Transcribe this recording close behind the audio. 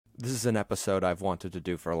this is an episode I've wanted to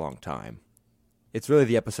do for a long time. It's really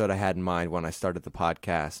the episode I had in mind when I started the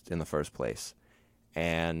podcast in the first place.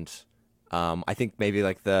 And I think maybe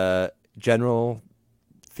like the general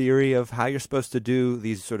theory of how you're supposed to do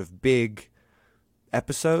these sort of big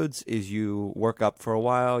episodes is you work up for a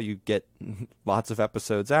while, you get lots of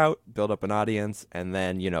episodes out, build up an audience, and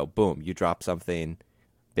then, boom, you drop something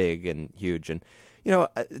big and huge. And,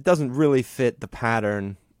 it doesn't really fit the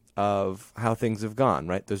pattern of how things have gone,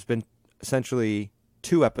 right? There's been essentially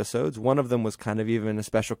 2 episodes. One of them was kind of even a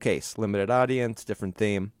special case, limited audience, different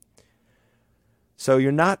theme. So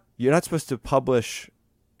you're not supposed to publish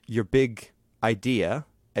your big idea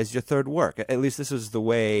as your third work. At least this is the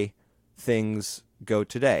way things go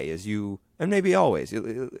today, and maybe always.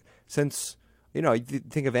 Since, you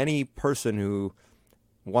think of any person who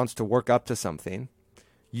wants to work up to something,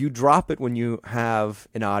 you drop it when you have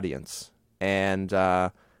an audience. And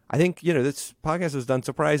I think, this podcast has done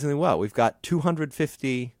surprisingly well. We've got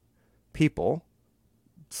 250 people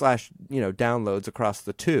 / downloads across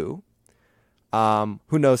the 2.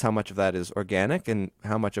 Who knows how much of that is organic and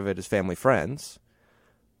how much of it is family friends.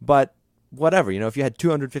 But whatever, if you had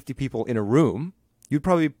 250 people in a room, you'd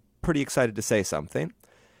probably be pretty excited to say something.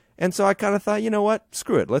 And so I kind of thought, you know what,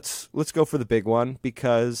 screw it. Let's go for the big one,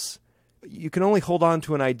 because you can only hold on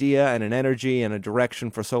to an idea and an energy and a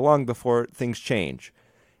direction for so long before things change.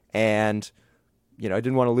 And, I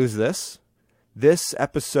didn't want to lose this. This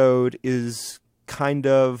episode is kind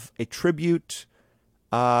of a tribute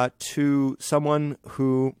to someone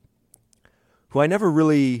who I never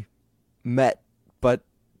really met, but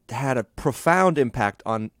had a profound impact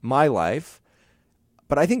on my life,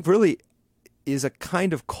 but I think really is a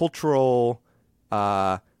kind of cultural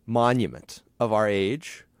monument of our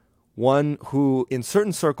age. One who in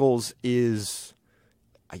certain circles is,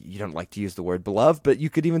 you don't like to use the word beloved, but you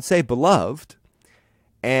could even say beloved,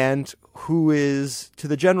 and who is to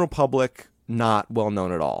the general public not well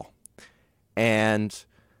known at all. And,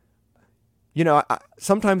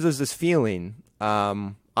 sometimes there's this feeling,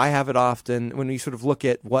 I have it often when you sort of look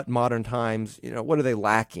at what modern times, what are they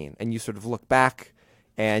lacking? And you sort of look back,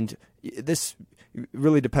 and this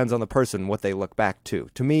really depends on the person, what they look back to.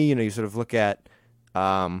 To me, you sort of look at,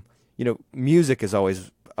 music is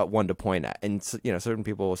always one to point at. And, certain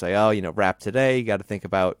people will say, oh, rap today, you got to think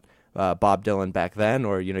about Bob Dylan back then.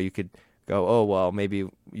 Or, you could go, oh, well, maybe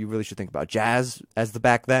you really should think about jazz as the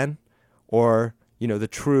back then. Or, the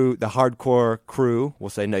hardcore crew will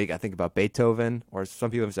say, no, you got to think about Beethoven. Or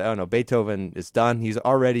some people will say, oh, no, Beethoven is done. He's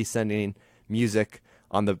already sending music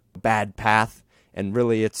on the bad path. And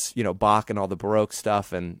really it's, Bach and all the Baroque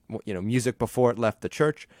stuff and, music before it left the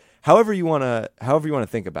church. However you want to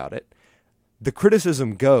think about it, the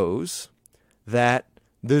criticism goes that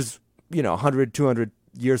there's, 100, 200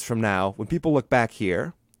 years from now, when people look back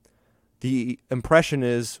here, the impression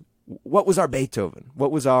is, what was our Beethoven?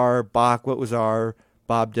 What was our Bach? What was our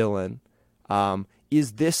Bob Dylan?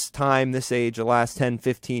 Is this time, this age, the last 10,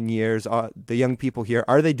 15 years, the young people here,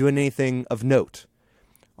 are they doing anything of note?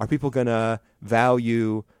 Are people going to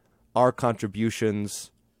value our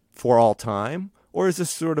contributions for all time? Or is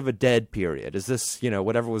this sort of a dead period? Is this,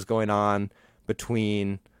 whatever was going on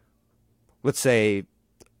between, let's say,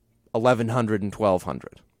 1100 and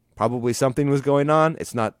 1200? Probably something was going on.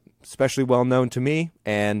 It's not especially well known to me.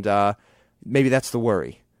 And maybe that's the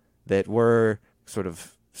worry, that we're sort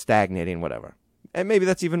of stagnating, whatever. And maybe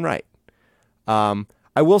that's even right.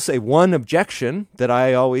 I will say one objection that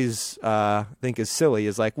I always think is silly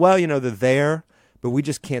is like, well, they're there, but we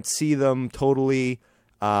just can't see them totally.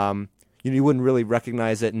 You wouldn't really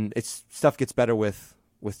recognize it, and stuff gets better with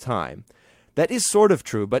time. That is sort of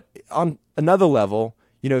true, but on another level,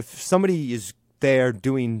 if somebody is there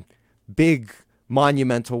doing big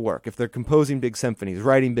monumental work, if they're composing big symphonies,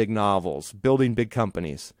 writing big novels, building big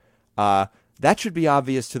companies, that should be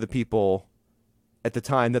obvious to the people at the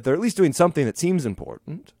time that they're at least doing something that seems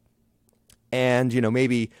important. And,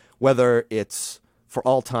 maybe whether it's for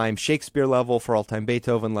all-time Shakespeare level, for all-time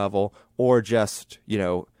Beethoven level, or just,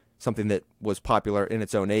 something that was popular in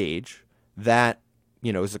its own age, that,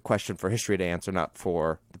 is a question for history to answer, not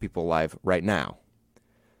for the people alive right now.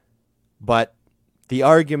 But the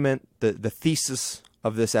argument, the thesis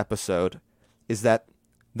of this episode is that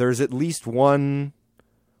there's at least one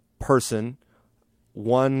person,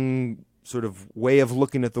 one sort of way of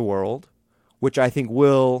looking at the world, which I think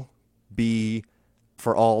will be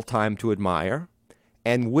for all time to admire,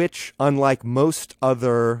 and which, unlike most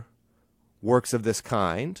other works of this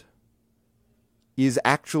kind, is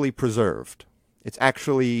actually preserved. It's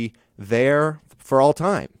actually there for all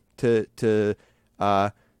time to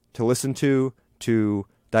listen to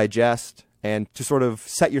digest, and to sort of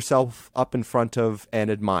set yourself up in front of and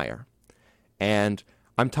admire. And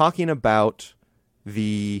I'm talking about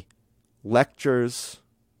the lectures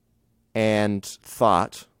and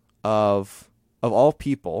thought of all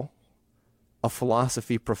people, a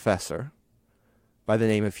philosophy professor by the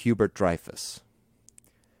name of Hubert Dreyfus.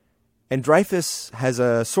 And Dreyfus has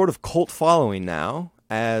a sort of cult following now,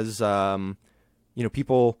 as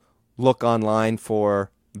people look online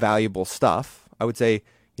for valuable stuff. I would say,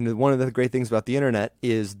 one of the great things about the internet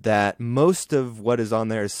is that most of what is on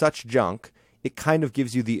there is such junk. It kind of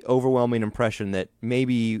gives you the overwhelming impression that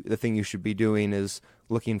maybe the thing you should be doing is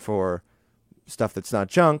looking for stuff that's not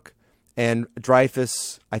junk. And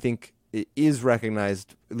Dreyfus, I think, is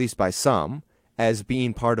recognized, at least by some, as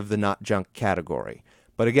being part of the not junk category.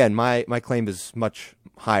 But again, my claim is much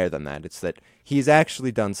higher than that. It's that he's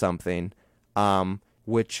actually done something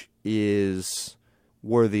which is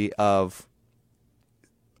worthy of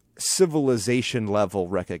civilization level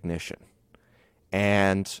recognition.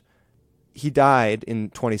 And he died in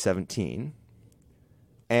 2017.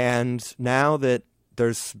 And now that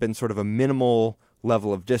there's been sort of a minimal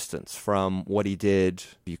level of distance from what he did,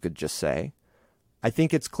 you could just say, I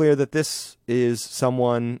think it's clear that this is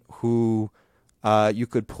someone who you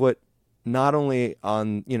could put not only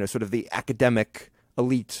on, sort of the academic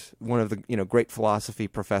elite, one of the, great philosophy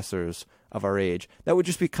professors of our age. That would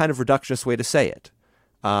just be kind of reductionist way to say it.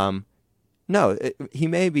 He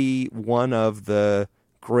may be one of the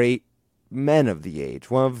great men of the age,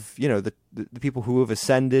 one of, the people who have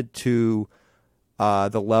ascended to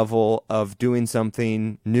the level of doing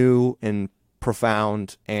something new and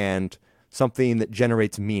profound and something that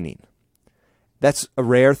generates meaning. That's a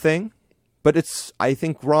rare thing, but it's, I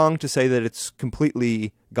think, wrong to say that it's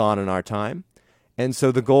completely gone in our time. And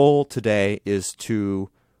so the goal today is to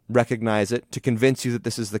recognize it, to convince you that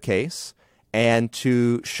this is the case, and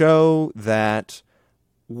to show that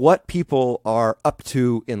what people are up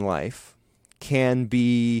to in life can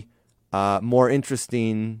be more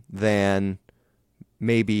interesting than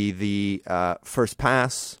maybe the first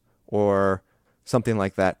pass or something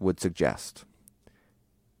like that would suggest.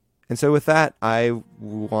 And so with that, I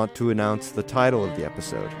want to announce the title of the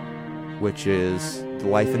episode, which is The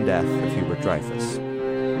Life and Death of Hubert Dreyfus.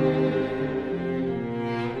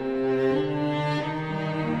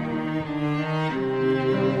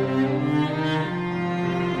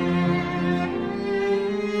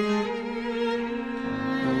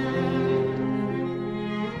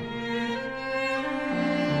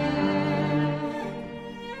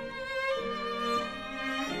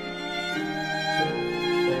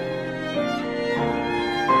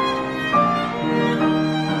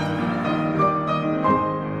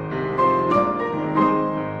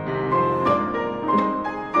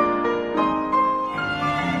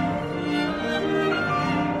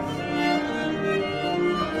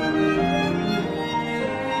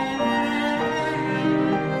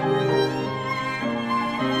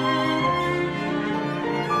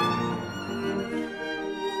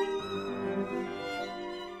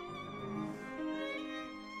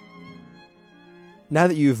 Now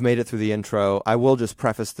that you've made it through the intro, I will just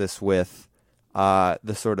preface this with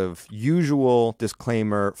the sort of usual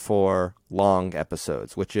disclaimer for long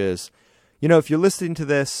episodes, which is, if you're listening to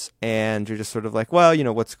this and you're just sort of like, well,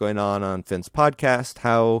 what's going on Finn's podcast?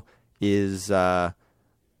 How's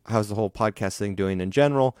the whole podcast thing doing in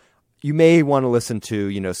general? You may want to listen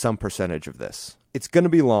to, some percentage of this. It's going to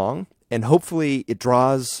be long, and hopefully it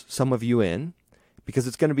draws some of you in, because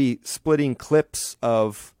it's going to be splitting clips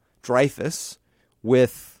of Dreyfus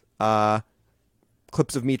with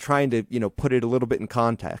clips of me trying to, put it a little bit in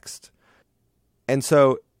context. And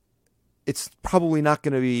so it's probably not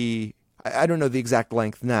going to be, I don't know the exact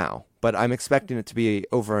length now, but I'm expecting it to be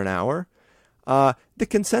over an hour. The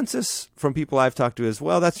consensus from people I've talked to is,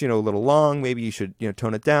 well, that's, a little long. Maybe you should,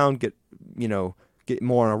 tone it down, get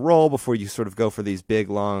more on a roll before you sort of go for these big,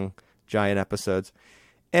 long, giant episodes.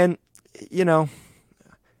 And,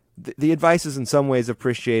 the advice is in some ways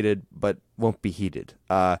appreciated, but won't be heeded.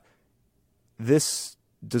 This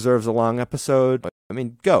deserves a long episode. I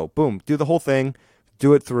mean, go, boom, do the whole thing,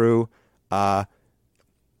 do it through.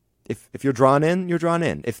 If you're drawn in, you're drawn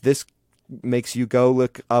in. If this makes you go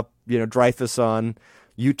look up, Dreyfus on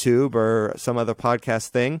YouTube or some other podcast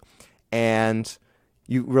thing, and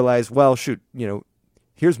you realize, well, shoot,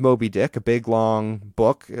 here's Moby-Dick, a big, long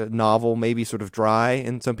book, a novel, maybe sort of dry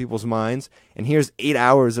in some people's minds, and here's 8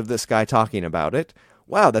 hours of this guy talking about it.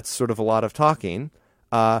 Wow, that's sort of a lot of talking.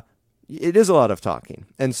 It is a lot of talking.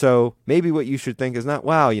 And so maybe what you should think is not,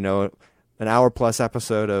 wow, an hour-plus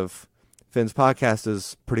episode of Finn's podcast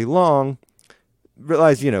is pretty long.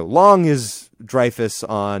 realize, long is Dreyfus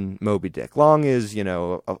on Moby-Dick. Long is,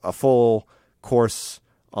 a full course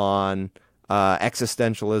on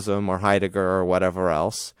existentialism or Heidegger or whatever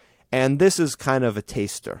else. And this is kind of a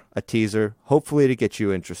taster, a teaser, hopefully to get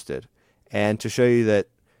you interested and to show you that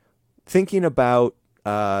thinking about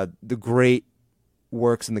the great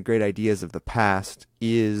works and the great ideas of the past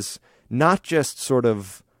is not just sort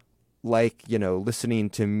of like, listening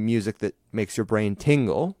to music that makes your brain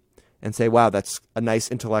tingle and say, wow, that's a nice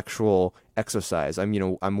intellectual exercise.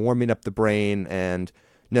 I'm warming up the brain, and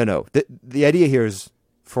no. The idea here is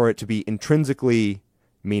for it to be intrinsically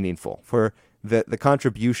meaningful, for the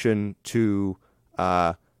contribution to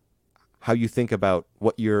how you think about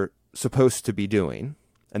what you're supposed to be doing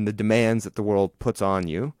and the demands that the world puts on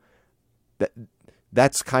you.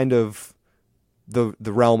 That's kind of the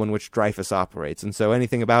realm in which Dreyfus operates. And so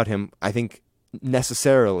anything about him, I think,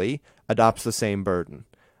 necessarily adopts the same burden.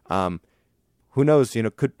 Who knows,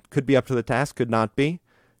 could be up to the task, could not be.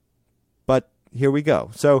 But here we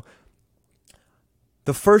go. So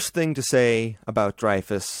the first thing to say about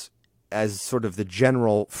Dreyfus as sort of the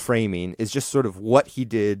general framing is just sort of what he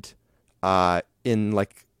did on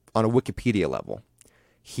a Wikipedia level.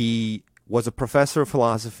 He was a professor of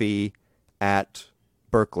philosophy at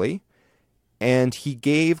Berkeley, and he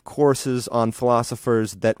gave courses on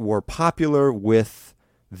philosophers that were popular with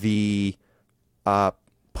the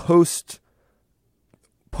post-war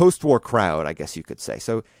crowd, I guess you could say.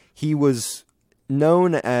 So he was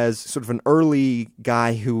known as sort of an early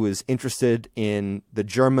guy who was interested in the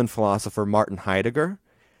German philosopher Martin Heidegger.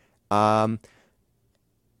 And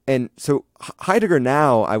so Heidegger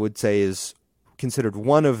now, I would say, is considered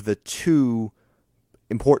one of the two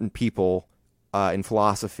important people in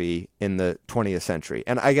philosophy in the 20th century.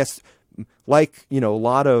 And I guess, like, a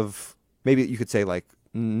lot of, maybe you could say like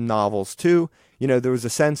novels too, there was a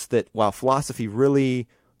sense that while philosophy really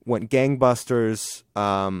went gangbusters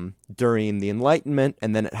during the Enlightenment,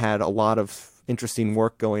 and then it had a lot of interesting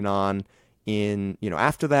work going on in,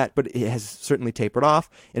 after that, but it has certainly tapered off.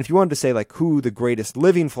 And if you wanted to say like who the greatest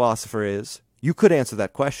living philosopher is, you could answer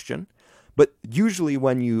that question. But usually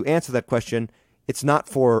when you answer that question, it's not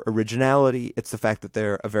for originality. It's the fact that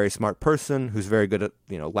they're a very smart person who's very good at,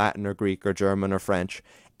 Latin or Greek or German or French.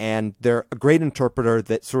 And they're a great interpreter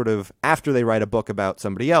that sort of, after they write a book about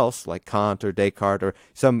somebody else, like Kant or Descartes or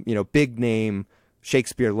some, big name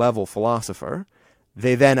Shakespeare-level philosopher,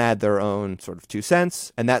 they then add their own sort of 2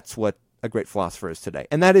 cents, and that's what a great philosopher is today.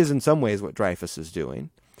 And that is in some ways what Dreyfus is doing.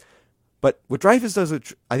 But what Dreyfus does,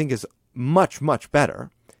 which I think is much, much better,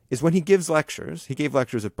 is when he gives lectures. He gave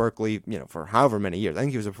lectures at Berkeley, for however many years. I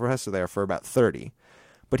think he was a professor there for about 30.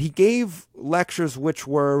 But he gave lectures which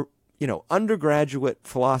were, undergraduate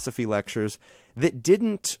philosophy lectures that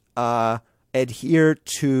didn't adhere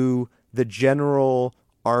to the general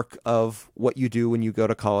arc of what you do when you go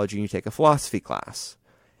to college and you take a philosophy class.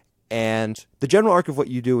 And the general arc of what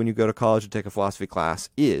you do when you go to college and take a philosophy class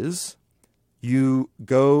is you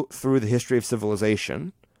go through the history of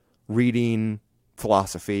civilization, reading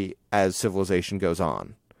philosophy as civilization goes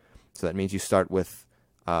on. So that means you start with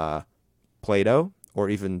Plato, or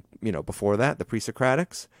even, before that, the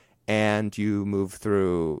pre-Socratics, and you move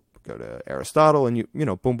through, go to Aristotle, and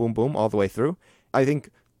boom, boom, boom, all the way through. I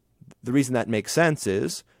think the reason that makes sense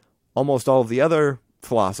is almost all of the other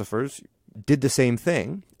philosophers did the same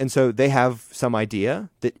thing, and so they have some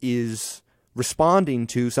idea that is responding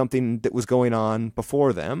to something that was going on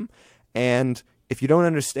before them, and if you don't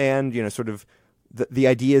understand, sort of the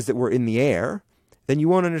ideas that were in the air, then you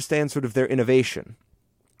won't understand sort of their innovation.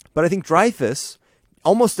 But I think Dreyfus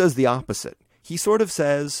almost does the opposite. He sort of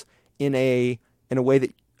says, in a way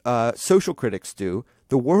that social critics do,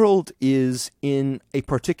 the world is in a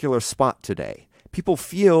particular spot today. People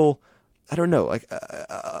feel, I don't know, like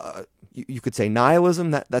you could say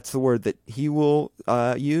nihilism. That's the word that he will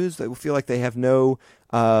use. They will feel like they have no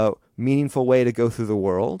meaningful way to go through the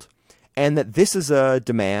world, and that this is a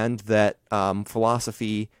demand that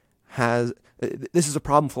philosophy has. This is a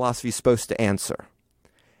problem philosophy is supposed to answer,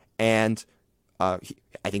 and I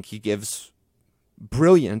think he gives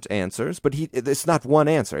brilliant answers, but it's not one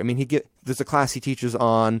answer. I mean, there's a class he teaches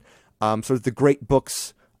on sort of the great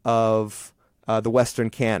books of the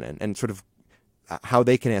Western canon and sort of how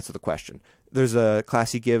they can answer the question. There's a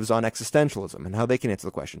class he gives on existentialism and how they can answer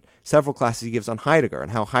the question. Several classes he gives on Heidegger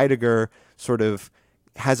and how Heidegger sort of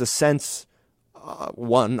has a sense,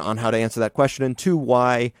 one, on how to answer that question, and two,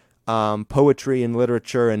 why poetry and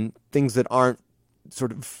literature and things that aren't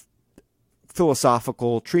sort of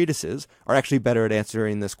philosophical treatises are actually better at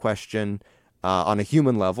answering this question on a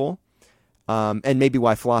human level. and maybe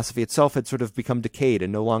why philosophy itself had sort of become decayed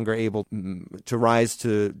and no longer able to rise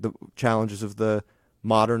to the challenges of the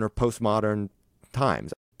modern or postmodern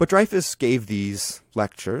times. But Dreyfus gave these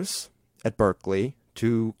lectures at Berkeley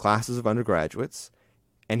to classes of undergraduates,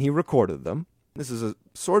 and he recorded them. This is a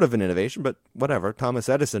sort of an innovation, but whatever. Thomas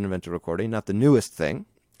Edison invented recording, not the newest thing.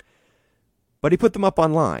 But he put them up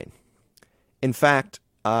online. In fact,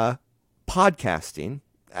 podcasting,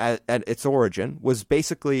 at its origin, was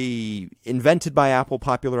basically invented by Apple,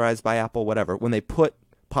 popularized by Apple, whatever, when they put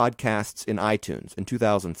podcasts in iTunes in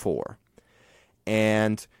 2004.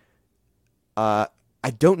 And I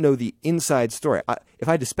don't know the inside story. If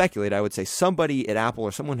I had to speculate, I would say somebody at Apple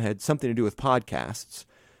or someone had something to do with podcasts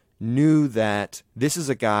knew that this is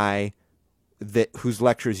a guy whose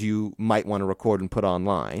lectures you might want to record and put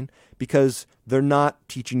online, because they're not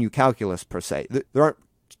teaching you calculus per se. There aren't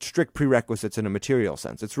strict prerequisites in a material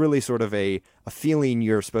sense. It's really sort of a feeling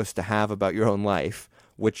you're supposed to have about your own life,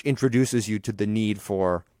 which introduces you to the need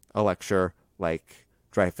for a lecture like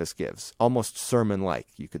Dreyfus gives, almost sermon-like,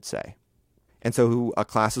 you could say. And so a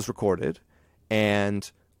class is recorded,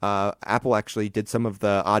 and Apple actually did some of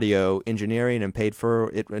the audio engineering and paid for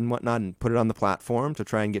it and whatnot and put it on the platform to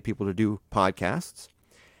try and get people to do podcasts.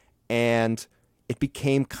 And it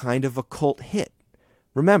became kind of a cult hit.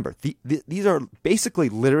 Remember, these are basically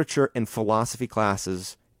literature and philosophy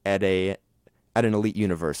classes at an elite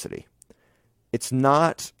university. It's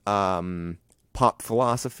not pop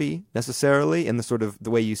philosophy necessarily in the sort of the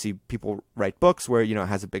way you see people write books where, it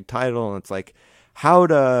has a big title and it's like how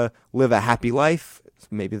to live a happy life.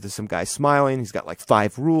 Maybe there's some guy smiling. He's got like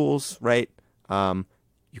 5 rules, right?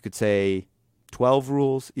 You could say 12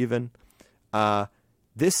 rules even.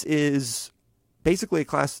 This is basically a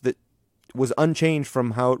class that was unchanged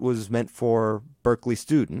from how it was meant for Berkeley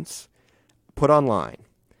students, put online.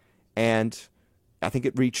 And I think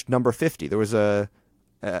it reached number 50. There was an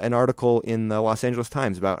article in the Los Angeles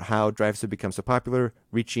Times about how Dreyfus had become so popular,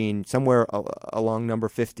 reaching somewhere along number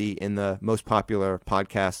 50 in the most popular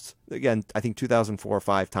podcasts. Again, I think 2004 or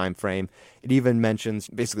 5 time frame. It even mentions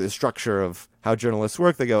basically the structure of how journalists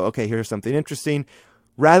work. They go, okay, here's something interesting.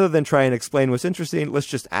 Rather than try and explain what's interesting, let's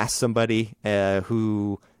just ask somebody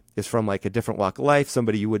who is from like a different walk of life,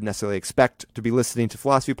 somebody you wouldn't necessarily expect to be listening to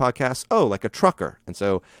philosophy podcasts. Oh, like a trucker. And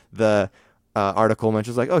so the article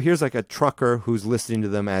mentions like, oh, here's like a trucker who's listening to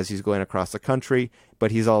them as he's going across the country,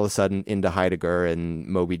 but he's all of a sudden into Heidegger and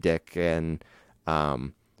Moby-Dick and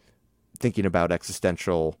thinking about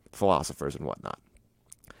existential philosophers and whatnot.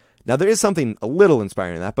 Now, there is something a little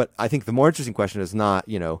inspiring in that, but I think the more interesting question is not,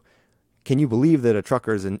 can you believe that a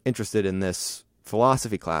trucker is interested in this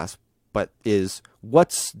philosophy class, but is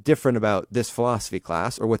what's different about this philosophy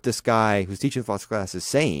class or what this guy who's teaching the philosophy class is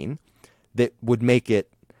saying that would make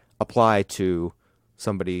it apply to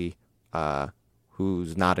somebody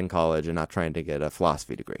who's not in college and not trying to get a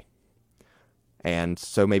philosophy degree. And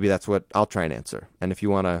so maybe that's what I'll try and answer. And if you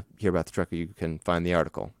want to hear about the trucker, you can find the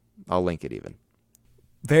article. I'll link it even.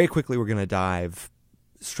 Very quickly, we're going to dive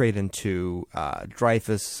straight into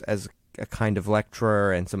Dreyfus as a kind of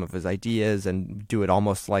lecturer and some of his ideas and do it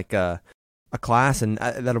almost like a class, and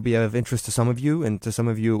that'll be of interest to some of you, and to some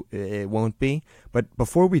of you it won't be. But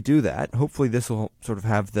before we do that, hopefully this will sort of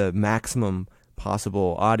have the maximum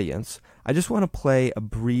possible audience. I just want to play a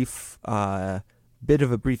brief bit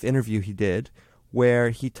of a brief interview he did where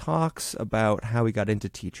he talks about how he got into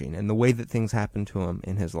teaching and the way that things happened to him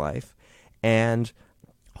in his life. And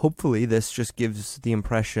hopefully this just gives the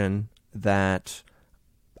impression that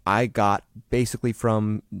I got basically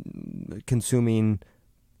from consuming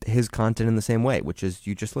his content in the same way, which is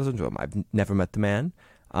you just listen to him. I've never met the man,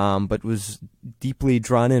 but was deeply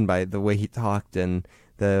drawn in by the way he talked and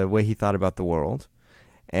the way he thought about the world.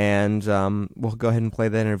 And we'll go ahead and play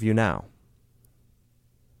that interview now.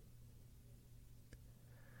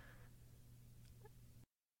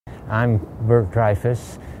 I'm Hubert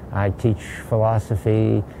Dreyfus. I teach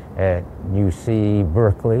philosophy at UC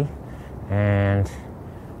Berkeley, and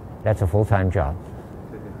that's a full-time job.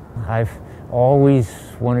 I've always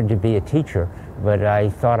wanted to be a teacher, but I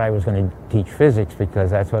thought I was going to teach physics because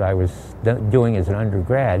that's what I was doing as an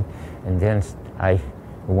undergrad, and then I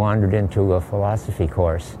wandered into a philosophy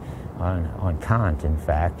course on Kant, in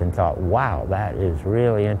fact, and thought, wow, that is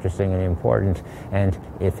really interesting and important, and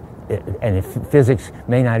if physics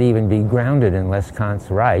may not even be grounded unless Kant's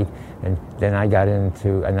right. And then I got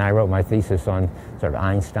into, and I wrote my thesis on sort of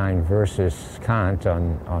Einstein versus Kant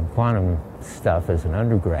on quantum stuff as an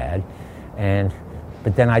undergrad.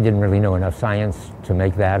 But then I didn't really know enough science to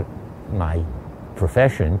make that my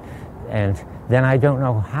profession. And then I don't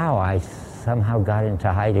know how I somehow got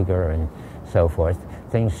into Heidegger and so forth.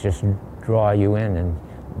 Things just draw you in, and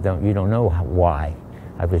you don't know why.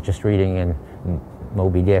 I was just reading in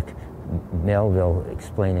Moby-Dick, Melville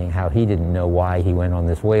explaining how he didn't know why he went on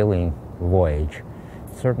this whaling voyage.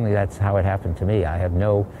 Certainly that's how it happened to me. I have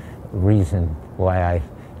no reason why I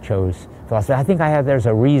chose philosophy. I think there's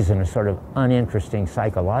a reason, a sort of uninteresting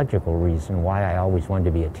psychological reason why I always wanted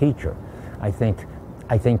to be a teacher. I think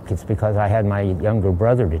it's because I had my younger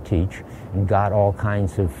brother to teach and got all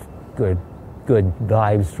kinds of good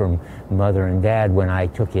vibes from mother and dad when I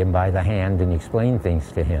took him by the hand and explained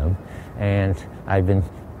things to him. And I've been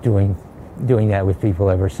doing that with people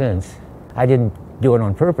ever since. I didn't do it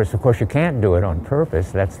on purpose. Of course, you can't do it on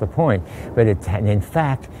purpose. That's the point. But in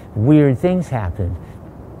fact, weird things happened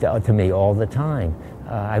to me all the time.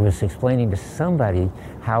 I was explaining to somebody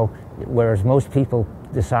how, whereas most people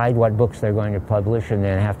decide what books they're going to publish and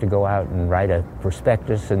then have to go out and write a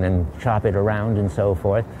prospectus and then chop it around and so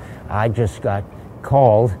forth, I just got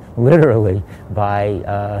called literally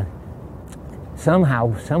by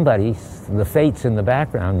somehow somebody, the fates in the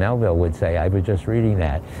background, Melville would say. I was just reading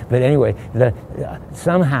that. But anyway,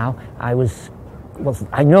 somehow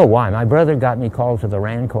I know why. My brother got me called to the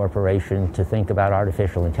RAND Corporation to think about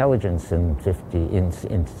artificial intelligence in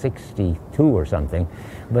 62 or something.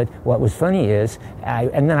 But what was funny is,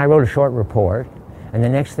 and then I wrote a short report, and the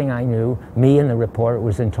next thing I knew, me and the report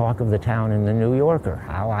was in Talk of the Town in the New Yorker.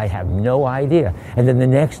 How, I have no idea. And then the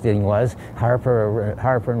next thing was,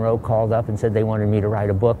 Harper and Row called up and said they wanted me to write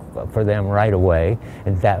a book for them right away,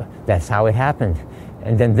 and that's how it happened.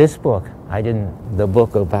 And then this book, the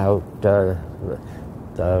book about the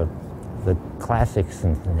classics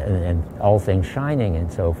and all things shining and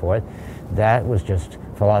so forth, that was just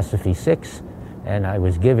Philosophy 6, and I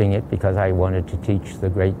was giving it because I wanted to teach the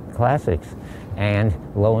great classics. And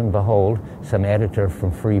lo and behold, some editor from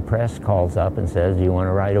Free Press calls up and says, "Do you want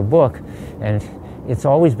to write a book?" And it's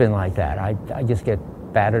always been like that. I just get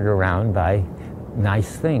battered around by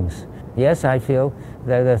nice things. Yes, I feel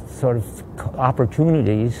that the sort of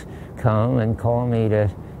opportunities come and call me to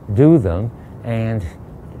do them, and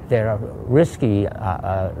they're risky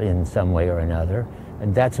in some way or another.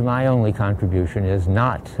 And that's my only contribution, is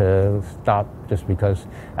not to stop just because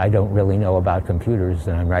I don't really know about computers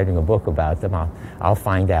and I'm writing a book about them. I'll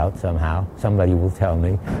find out somehow. Somebody will tell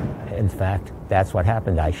me. In fact, that's what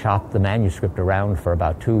happened. I shopped the manuscript around for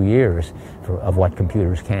about 2 years of what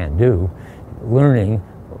computers can't do, learning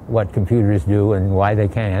what computers do and why they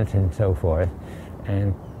can't and so forth.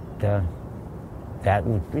 And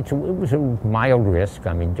it was a mild risk.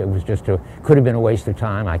 I mean, it was could have been a waste of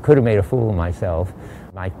time. I could have made a fool of myself.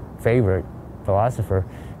 My favorite philosopher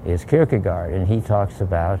is Kierkegaard, and he talks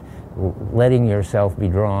about letting yourself be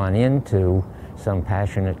drawn into some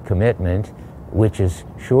passionate commitment, which is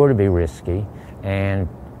sure to be risky,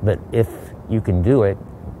 but if you can do it,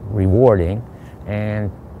 rewarding.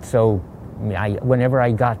 And so whenever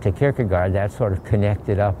I got to Kierkegaard, that sort of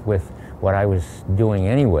connected up with what I was doing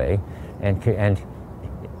anyway, and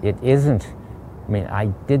it isn't, I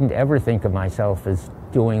didn't ever think of myself as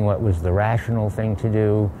doing what was the rational thing to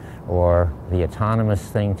do or the autonomous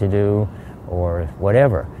thing to do or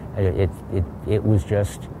whatever. It was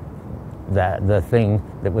just the thing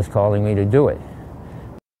that was calling me to do it.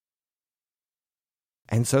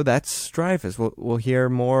 And so that's Dreyfus. We'll hear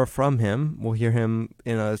more from him. We'll hear him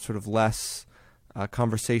in a sort of less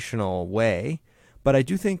conversational way. But I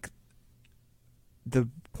do think the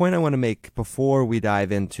point I want to make before we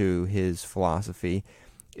dive into his philosophy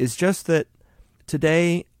is just that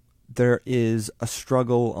today there is a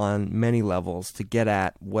struggle on many levels to get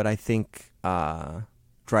at what I think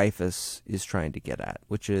Dreyfus is trying to get at,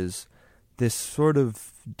 which is this sort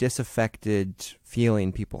of disaffected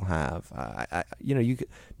feeling people have.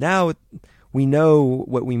 Now we know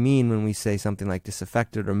what we mean when we say something like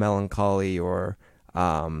disaffected or melancholy or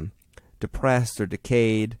depressed or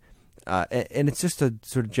decayed. And it's just a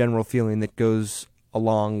sort of general feeling that goes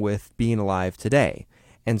along with being alive today.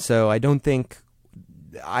 And so I don't think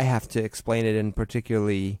I have to explain it in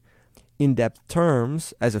particularly in-depth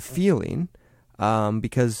terms as a feeling,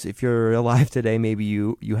 because if you're alive today, maybe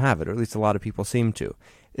you have it, or at least a lot of people seem to.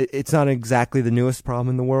 It's not exactly the newest problem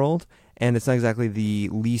in the world, and it's not exactly the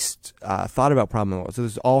least thought about problem in the world. So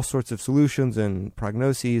there's all sorts of solutions and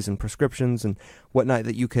prognoses and prescriptions and whatnot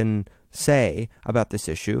that you can say about this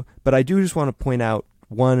issue. But I do just want to point out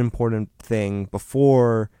one important thing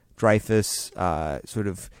before Dreyfus sort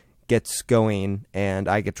of gets going and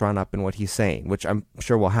I get drawn up in what he's saying, which I'm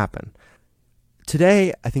sure will happen.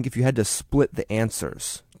 Today, I think if you had to split the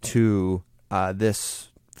answers to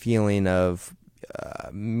this feeling of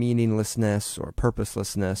meaninglessness or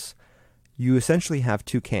purposelessness, you essentially have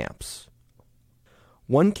two camps.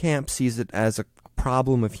 one camp sees it as a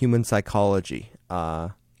problem of human psychology,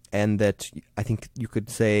 and that I think you could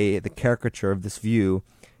say the caricature of this view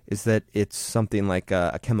is that it's something like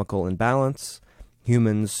a chemical imbalance.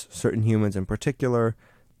 Certain humans in particular,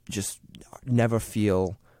 just never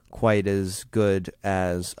feel quite as good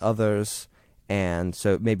as others, and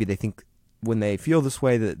so maybe they think when they feel this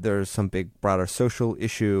way that there's some big broader social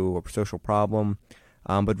issue or social problem,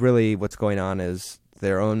 but really what's going on is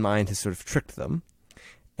their own mind has sort of tricked them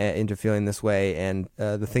into feeling this way, and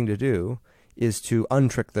the thing to do is to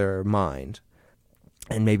untrick their mind.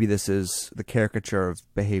 And maybe this is the caricature of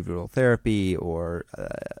behavioral therapy or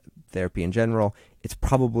therapy in general. It's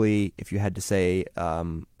probably, if you had to say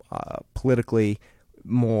politically,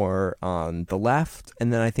 more on the left.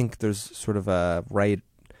 And then I think there's sort of a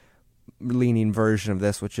right-leaning version of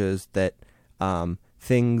this, which is that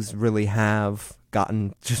things really have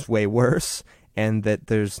gotten just way worse, and that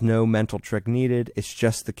there's no mental trick needed. It's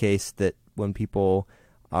just the case that when people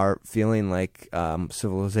are feeling like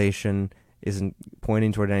civilization isn't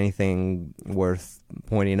pointing toward anything worth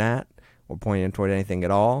pointing at or pointing toward anything at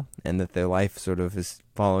all, and that their life sort of is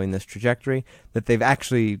following this trajectory, that they've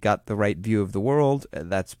actually got the right view of the world.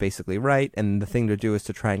 That's basically right, and the thing to do is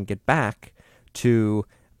to try and get back to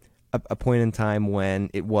a point in time when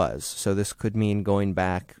it was. So this could mean going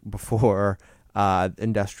back before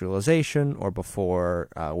industrialization, or before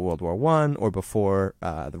World War I, or before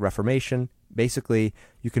the Reformation. Basically,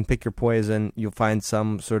 you can pick your poison. You'll find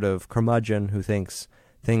some sort of curmudgeon who thinks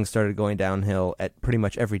things started going downhill at pretty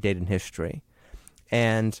much every date in history.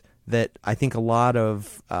 And that I think a lot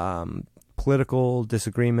of political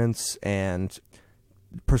disagreements and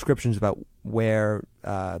prescriptions about where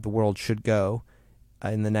the world should go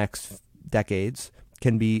in the next decades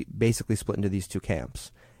can be basically split into these two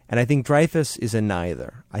camps. And I think Dreyfus is in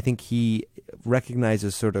neither. I think he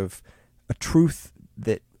recognizes sort of a truth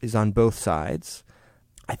that is on both sides.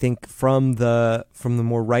 I think from the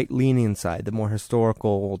more right-leaning side, the more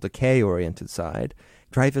historical, decay-oriented side,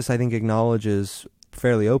 Dreyfus, I think, acknowledges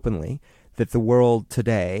fairly openly that the world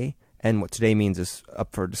today, and what today means is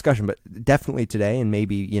up for discussion, but definitely today, and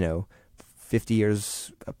maybe, 50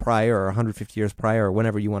 years prior or 150 years prior, or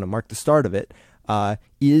whenever you want to mark the start of it,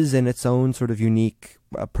 is in its own sort of unique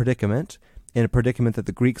predicament, in a predicament that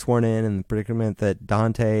the Greeks weren't in, and the predicament that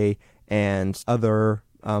Dante and other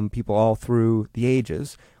people all through the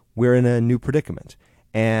ages, we're in a new predicament.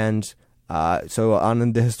 And so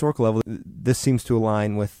on the historical level, this seems to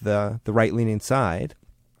align with the right-leaning side.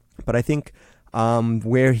 But I think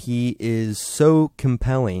where he is so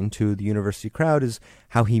compelling to the university crowd is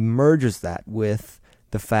how he merges that with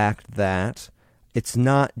the fact that it's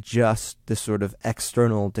not just this sort of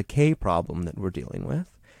external decay problem that we're dealing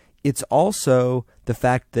with. It's also the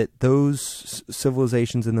fact that those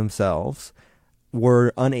civilizations in themselves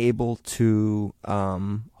were unable to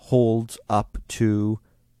hold up to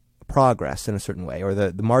progress in a certain way, or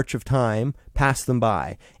the march of time passed them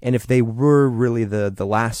by. And if they were really the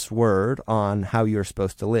last word on how you're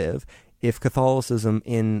supposed to live, if Catholicism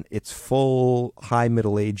in its full high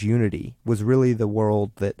Middle Age unity was really the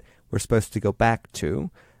world that we're supposed to go back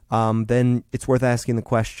to, then it's worth asking the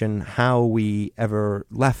question how we ever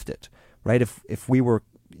left it, right? If we were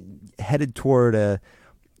headed toward a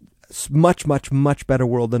much, much, much better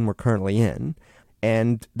world than we're currently in,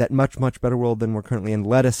 and that much, much better world than we're currently in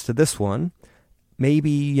led us to this one,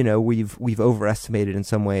 maybe, we've overestimated in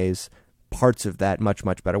some ways parts of that much,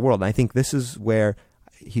 much better world. And I think this is where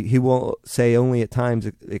he will say only at times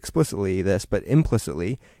explicitly this, but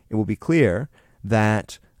implicitly it will be clear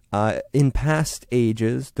that in past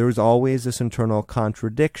ages, there's always this internal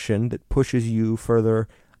contradiction that pushes you further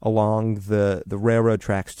along the railroad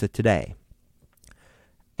tracks to today.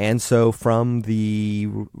 And so from the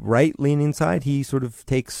right-leaning side, he sort of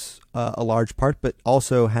takes a large part, but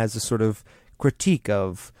also has a sort of critique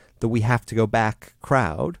of the we have to go back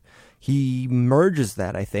crowd. He merges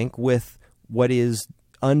that, I think, with what is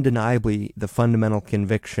undeniably the fundamental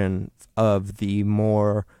conviction of the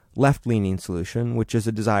more left-leaning solution, which is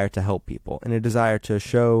a desire to help people and a desire to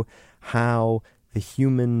show how the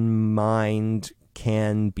human mind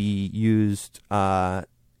can be used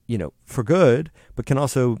for good, but can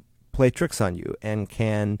also play tricks on you and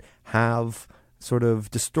can have sort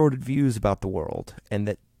of distorted views about the world, and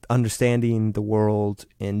that understanding the world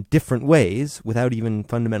in different ways without even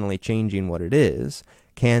fundamentally changing what it is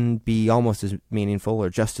can be almost as meaningful or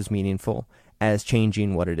just as meaningful as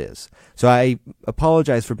changing what it is. So I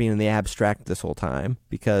apologize for being in the abstract this whole time,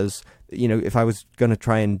 because, if I was going to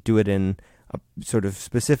try and do it in a sort of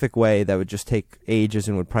specific way, that would just take ages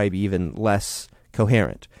and would probably be even less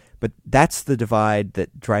coherent. But that's the divide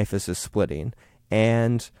that Dreyfus is splitting.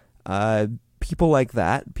 And people like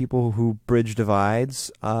that, people who bridge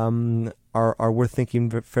divides, are worth thinking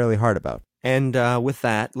fairly hard about. And with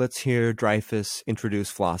that, let's hear Dreyfus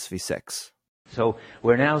introduce Philosophy 6. So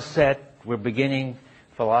we're now set, we're beginning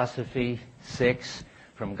Philosophy 6,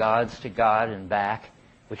 From Gods to God and Back,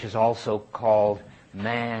 which is also called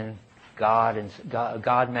Man, God,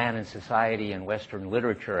 Man, and Society in Western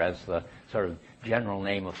Literature as the sort of general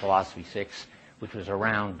name of Philosophy 6, which was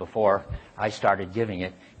around before I started giving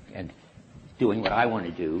it and doing what I want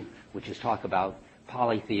to do, which is talk about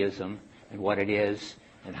polytheism and what it is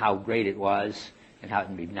and how great it was and how it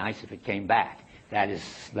would be nice if it came back. That is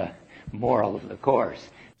the moral of the course.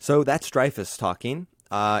 So that's Dreyfus talking.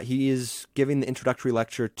 He is giving the introductory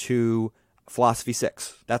lecture to Philosophy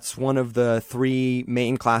 6. That's one of the 3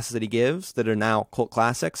 main classes that he gives that are now cult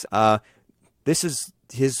classics. This is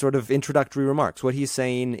his sort of introductory remarks. What he's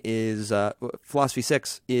saying is Philosophy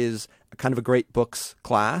 6 is kind of a great books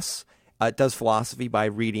class. It does philosophy by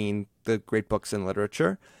reading the great books in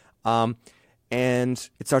literature. And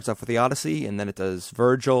it starts off with the Odyssey, and then it does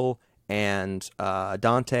Virgil and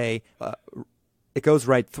Dante. It goes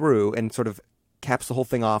right through and sort of caps the whole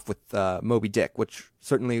thing off with Moby-Dick, which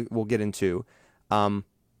certainly we'll get into.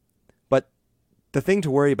 But the thing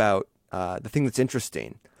to worry about, the thing that's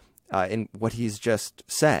interesting in what he's just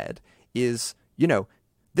said is,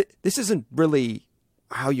 this isn't really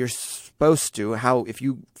how you're supposed to, how if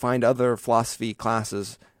you find other philosophy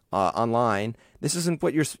classes online, this isn't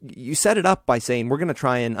what you set it up by saying, we're going to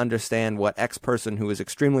try and understand what X person who is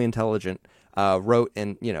extremely intelligent wrote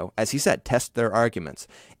and, as he said, test their arguments.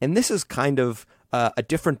 And this is kind of a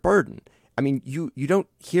different burden. I mean, you don't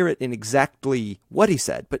hear it in exactly what he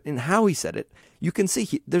said, but in how he said it, you can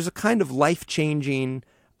see there's a kind of life-changing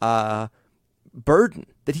burden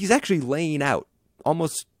that he's actually laying out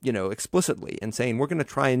almost, explicitly and saying, we're going to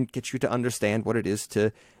try and get you to understand what it is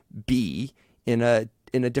to be in a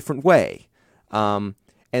different way.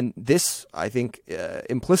 And this, I think,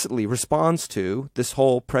 implicitly responds to this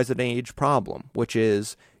whole present age problem, which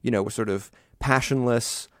is, we're sort of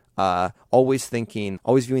passionless, always thinking,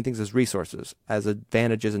 always viewing things as resources, as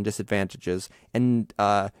advantages and disadvantages, and,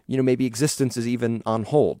 maybe existence is even on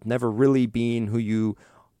hold, never really being who you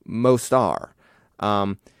most are.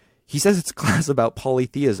 He says it's a class about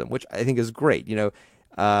polytheism, which I think is great.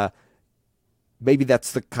 Maybe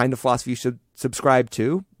that's the kind of philosophy you should subscribe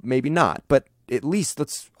to, maybe not, but at least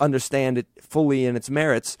let's understand it fully in its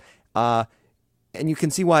merits. And you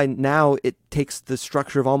can see why now it takes the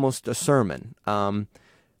structure of almost a sermon,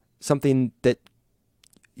 something that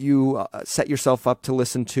you set yourself up to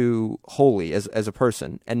listen to wholly as a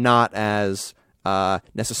person, and not as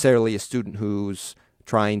necessarily a student who's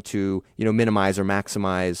trying to, minimize or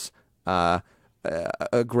maximize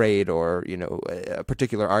a grade or, a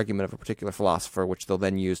particular argument of a particular philosopher, which they'll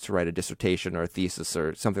then use to write a dissertation or a thesis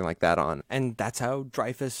or something like that on. And that's how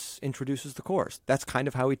Dreyfus introduces the course. That's kind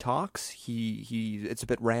of how he talks. It's a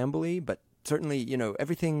bit rambly, but certainly,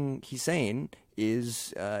 everything he's saying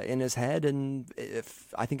is in his head, and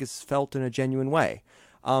I think it's felt in a genuine way.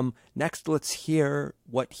 Next, let's hear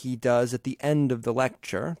what he does at the end of the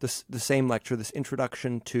lecture, the same lecture, this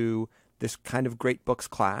introduction to this kind of great books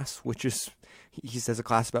class, which is, he says, a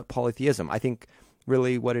class about polytheism. I think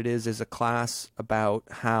really what it is a class about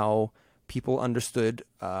how people understood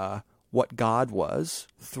what God was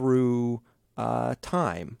through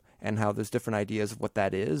time, and how there's different ideas of what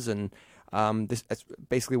that is. And that's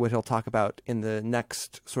basically what he'll talk about in the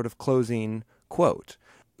next sort of closing quote.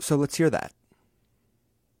 So let's hear that.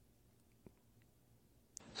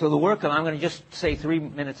 So the work, I'm going to just say 3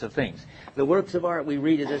 minutes of things. The works of art we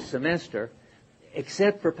read this semester,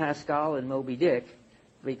 except for Pascal and Moby-Dick,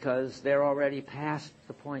 because they're already past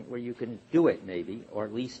the point where you can do it, maybe, or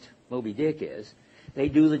at least Moby-Dick is, they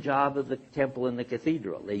do the job of the temple and the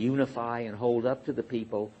cathedral. They unify and hold up to the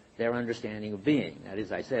people their understanding of being. That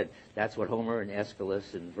is, I said, that's what Homer and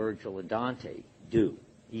Aeschylus and Virgil and Dante do,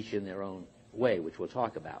 each in their own way, which we'll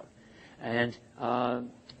talk about. And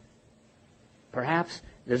perhaps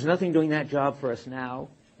there's nothing doing that job for us now,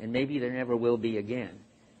 and maybe there never will be again.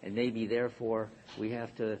 And maybe, therefore, we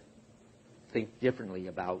have to think differently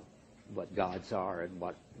about what gods are and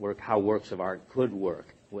how works of art could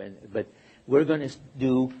work. But we're going to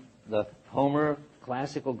do the Homer,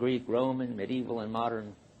 classical Greek, Roman, medieval, and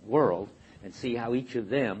modern world and see how each of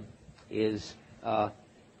them is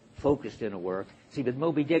focused in a work. See, but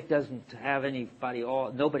Moby-Dick doesn't have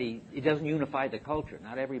it doesn't unify the culture.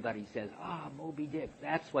 Not everybody says, Moby-Dick,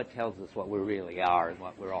 that's what tells us what we really are and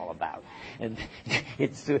what we're all about. And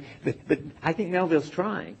but I think Melville's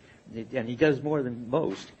trying, and he does more than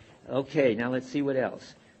most. Okay, now let's see what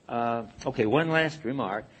else. Okay, one last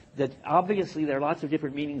remark. That obviously there are lots of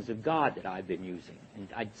different meanings of God that I've been using.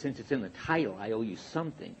 And since it's in the title, I owe you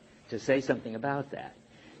something to say something about that.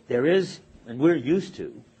 There is, and we're used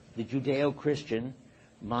to, the Judeo-Christian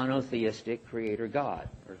monotheistic creator God,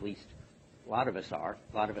 or at least a lot of us are.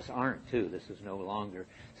 A lot of us aren't, too. This is no longer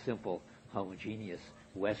simple, homogeneous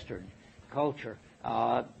Western culture.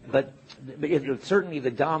 But certainly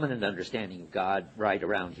the dominant understanding of God right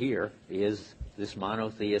around here is this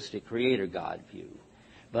monotheistic creator God view.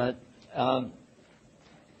 But and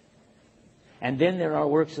then there are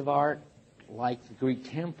works of art like the Greek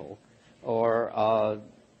temple, or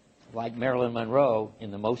like Marilyn Monroe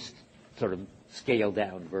in the most sort of scaled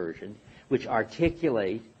down version, which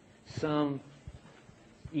articulate some,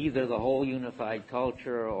 either the whole unified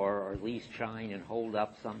culture, or at least shine and hold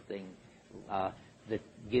up something that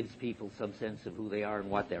gives people some sense of who they are and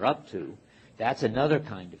what they're up to. That's another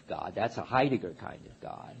kind of God. That's a Heidegger kind of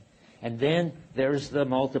God. And then there's the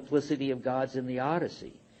multiplicity of gods in the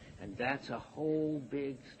Odyssey. And that's a whole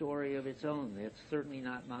big story of its own. It's certainly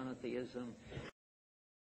not monotheism.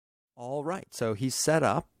 All right. So he set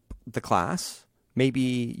up the class.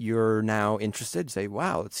 Maybe you're now interested. Say,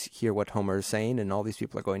 wow, let's hear what Homer is saying and all these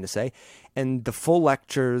people are going to say. And the full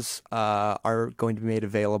lectures are going to be made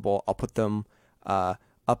available. I'll put them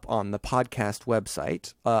up on the podcast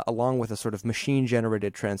website, along with a sort of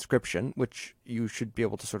machine-generated transcription, which you should be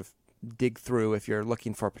able to sort of dig through if you're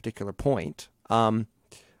looking for a particular point.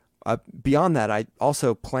 Beyond that, I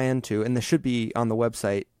also plan to, and this should be on the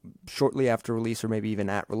website shortly after release or maybe even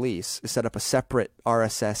at release, set up a separate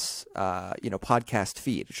RSS podcast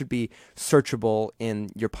feed. It should be searchable in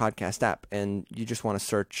your podcast app, and you just want to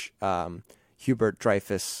search Hubert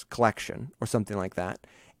Dreyfus collection or something like that,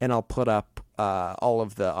 and I'll put up all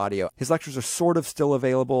of the audio. His lectures are sort of still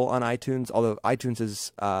available on iTunes, although iTunes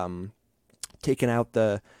has taken out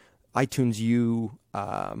the iTunes U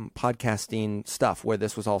podcasting stuff where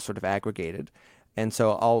this was all sort of aggregated. And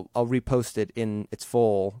so I'll repost it in its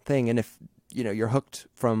full thing. And if you're hooked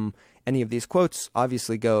from any of these quotes,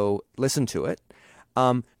 obviously go listen to it.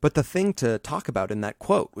 But the thing to talk about in that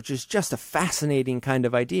quote, which is just a fascinating kind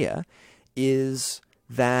of idea, is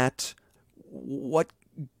that what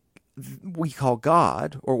we call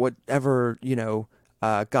God, or whatever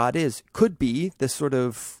God is, could be this sort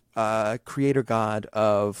of creator God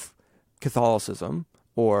of Catholicism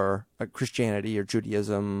or Christianity or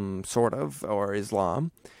Judaism, sort of, or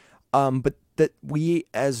Islam, but that we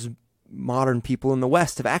as modern people in the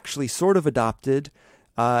West have actually sort of adopted,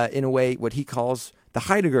 in a way, what he calls the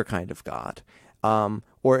Heidegger kind of God.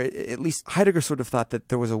 Or at least Heidegger sort of thought that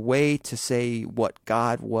there was a way to say what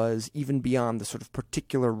God was even beyond the sort of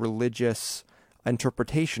particular religious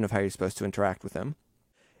interpretation of how you're supposed to interact with him.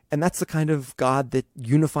 And that's the kind of God that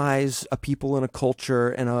unifies a people and a culture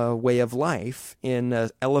and a way of life in an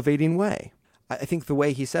elevating way. I think the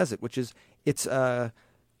way he says it, which is it's a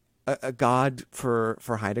God for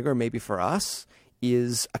Heidegger, maybe for us,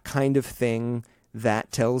 is a kind of thing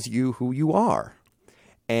that tells you who you are.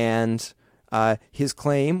 And his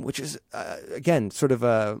claim, which is, again, sort of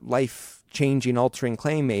a life-changing, altering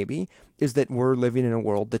claim maybe, is that we're living in a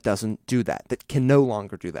world that doesn't do that, that can no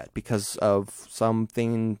longer do that because of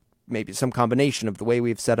something, maybe some combination of the way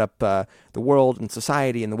we've set up the world and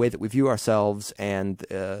society and the way that we view ourselves and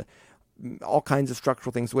all kinds of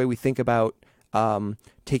structural things, the way we think about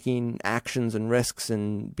taking actions and risks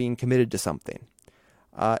and being committed to something.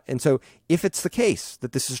 And so if it's the case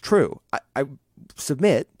that this is true, I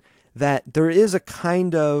submit that there is a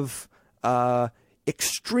kind of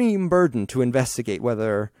extreme burden to investigate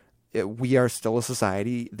whether we are still a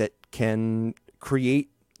society that can create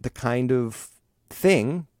the kind of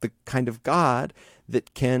thing, the kind of God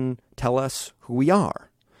that can tell us who we are.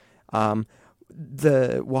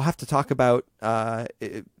 We'll have to talk about,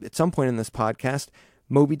 at some point in this podcast,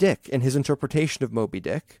 Moby-Dick and his interpretation of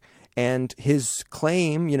Moby-Dick. And his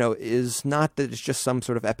claim, is not that it's just some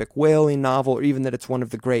sort of epic whaling novel or even that it's one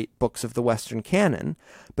of the great books of the Western canon,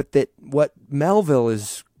 but that what Melville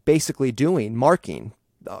is basically doing, marking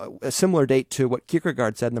a similar date to what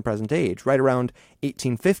Kierkegaard said in The Present Age, right around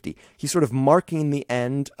 1850. He's sort of marking the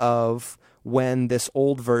end of when this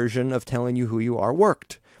old version of telling you who you are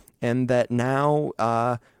worked. And that now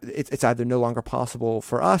it's either no longer possible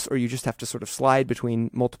for us, or you just have to sort of slide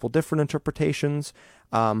between multiple different interpretations.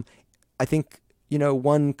 I think,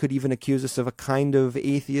 one could even accuse us of a kind of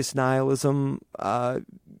atheist nihilism. I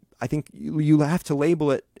think you have to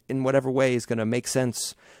label it in whatever way is going to make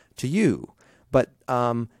sense to you. But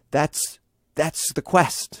that's the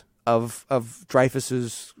quest of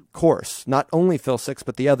Dreyfus's course. Not only Phil Six,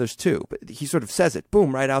 but the others too. But he sort of says it,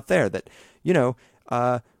 boom, right out there, that,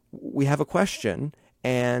 we have a question,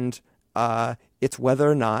 and it's whether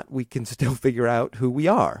or not we can still figure out who we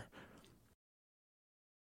are.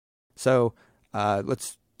 So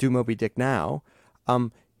let's do Moby-Dick now.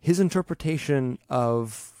 His interpretation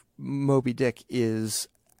of Moby-Dick is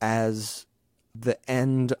as the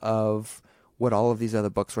end of what all of these other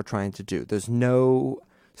books were trying to do. There's no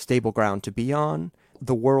stable ground to be on.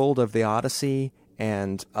 The world of the Odyssey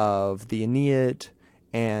and of the Aeneid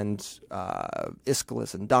and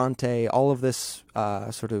Aeschylus and Dante, all of this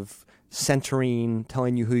sort of centering,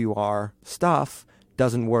 telling you who you are stuff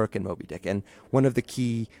doesn't work in Moby-Dick. And one of the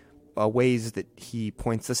key ways that he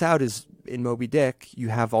points this out is in Moby-Dick, you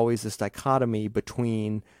have always this dichotomy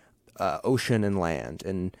between ocean and land.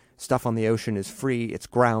 And stuff on the ocean is free, it's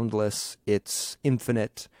groundless, it's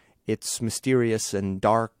infinite, it's mysterious and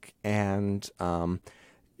dark, and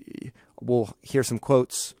we'll hear some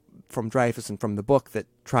quotes from Dreyfus and from the book that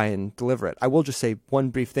try and deliver it. I will just say one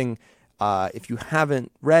brief thing. If you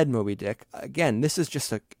haven't read Moby-Dick, again, this is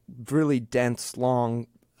just a really dense, long,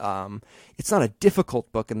 it's not a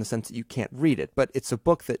difficult book in the sense that you can't read it, but it's a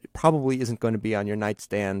book that probably isn't going to be on your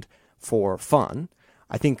nightstand for fun.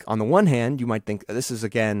 I think on the one hand, you might think this is,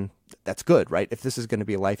 again, that's good, right? If this is going to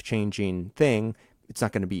be a life-changing thing, it's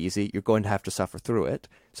not going to be easy. You're going to have to suffer through it.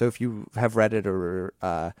 So if you have read it or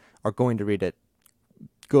are going to read it,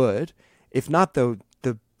 good. If not, though,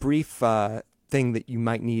 the brief thing that you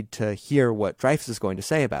might need to hear what Dreyfus is going to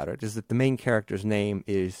say about it is that the main character's name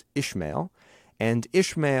is Ishmael. And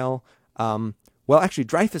Ishmael, well, actually,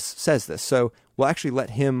 Dreyfus says this, so we'll actually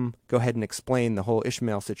let him go ahead and explain the whole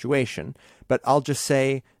Ishmael situation. But I'll just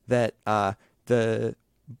say that the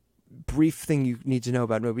brief thing you need to know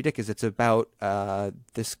about Moby-Dick is it's about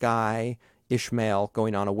this guy, Ishmael,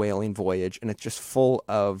 going on a whaling voyage, and it's just full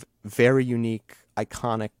of very unique,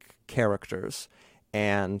 iconic characters.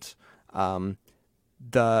 And the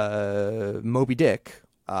Moby-Dick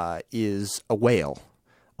is a whale,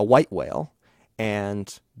 a white whale. And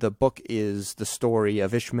the book is the story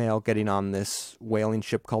of Ishmael getting on this whaling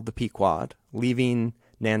ship called the Pequod, leaving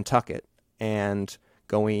Nantucket and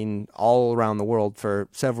going all around the world for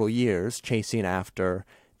several years, chasing after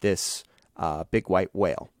this big white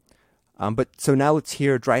whale. But so now let's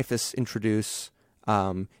hear Dreyfus introduce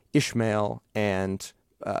Ishmael and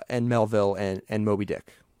Melville and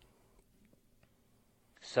Moby-Dick.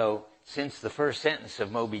 So since the first sentence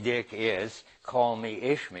of Moby-Dick is, "Call me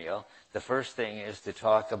Ishmael," the first thing is to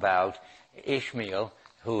talk about Ishmael,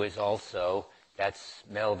 who is also, that's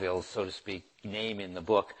Melville's, so to speak, name in the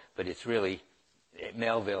book, but it's really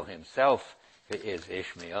Melville himself is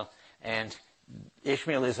Ishmael. And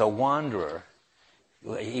Ishmael is a wanderer.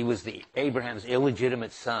 He was Abraham's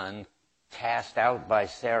illegitimate son, cast out by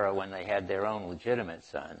Sarah when they had their own legitimate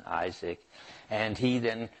son, Isaac. And he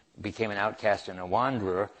then became an outcast and a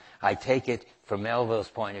wanderer. I take it from Melville's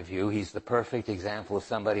point of view, he's the perfect example of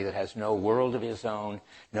somebody that has no world of his own,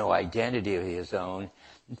 no identity of his own.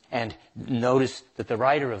 And notice that the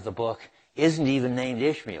writer of the book isn't even named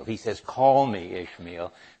Ishmael. He says, "Call me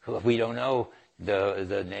Ishmael." We don't know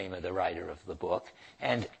the name of the writer of the book.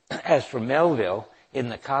 And as for Melville, in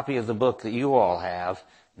the copy of the book that you all have,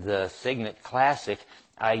 the Signet Classic,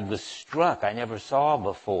 I was struck, I never saw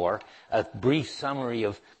before, a brief summary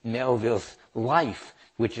of Melville's life,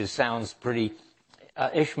 which sounds pretty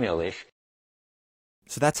Ishmaelish.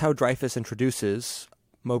 So that's how Dreyfus introduces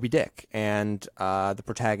Moby-Dick and the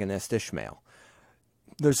protagonist Ishmael.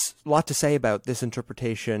 There's a lot to say about this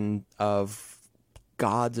interpretation of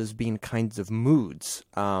gods as being kinds of moods.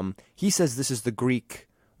 He says this is the Greek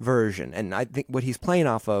version, and I think what he's playing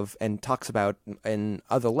off of and talks about in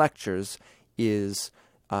other lectures is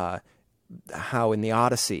how in the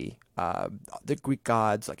Odyssey, the Greek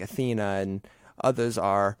gods like Athena and others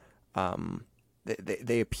are,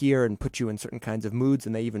 they appear and put you in certain kinds of moods,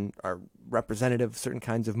 and they even are representative of certain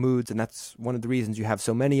kinds of moods, and that's one of the reasons you have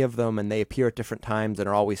so many of them, and they appear at different times and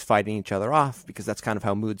are always fighting each other off, because that's kind of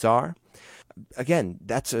how moods are. Again,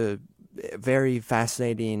 that's a very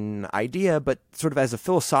fascinating idea, but sort of as a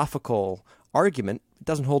philosophical argument, it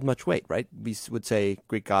doesn't hold much weight, right? We would say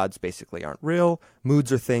Greek gods basically aren't real.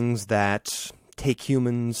 Moods are things that take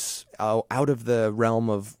humans out of the realm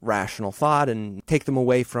of rational thought and take them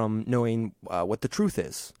away from knowing what the truth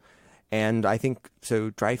is. And I think, so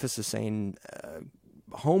Dreyfus is saying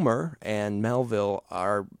Homer and Melville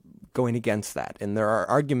are going against that. And their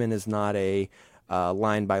argument is not a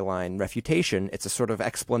line-by-line refutation. It's a sort of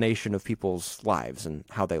explanation of people's lives and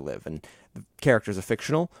how they live. And the characters are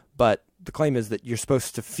fictional, but the claim is that you're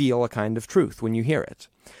supposed to feel a kind of truth when you hear it.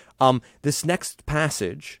 This next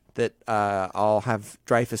passage that I'll have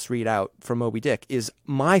Dreyfus read out from Moby-Dick is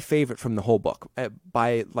my favorite from the whole book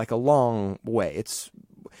by like a long way. It's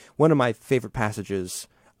one of my favorite passages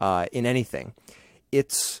in anything.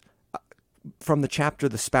 It's from the chapter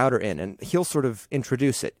The Spouter Inn, and he'll sort of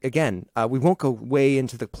introduce it. Again, we won't go way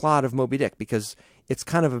into the plot of Moby-Dick because it's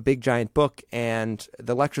kind of a big, giant book, and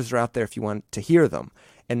the lectures are out there if you want to hear them.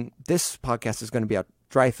 And this podcast is going to be about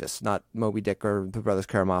Dreyfus, not Moby-Dick or the Brothers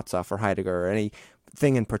Karamazov or Heidegger or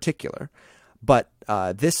anything in particular. But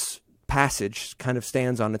this passage kind of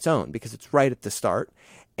stands on its own because it's right at the start.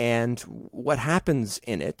 And what happens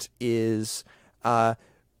in it is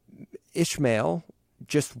Ishmael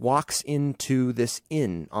just walks into this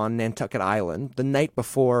inn on Nantucket Island the night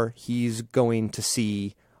before he's going to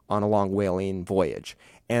sea on a long whaling voyage.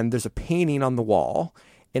 And there's a painting on the wall,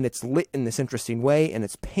 and it's lit in this interesting way, and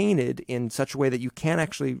it's painted in such a way that you can't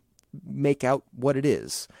actually make out what it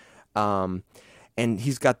is. And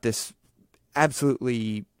he's got this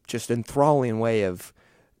absolutely just enthralling way of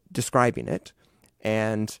describing it.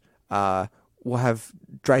 And we'll have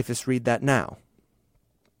Dreyfus read that now.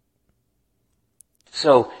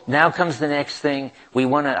 So now comes the next thing.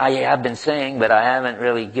 I have been saying, but I haven't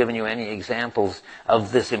really given you any examples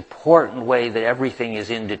of this important way that everything is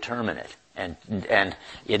indeterminate. And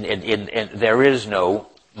there is no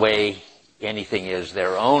way anything is.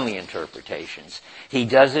 There are only interpretations. He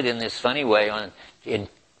does it in this funny way on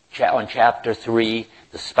chapter 3,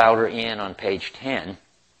 The Spouter Inn on page 10,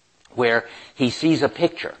 where he sees a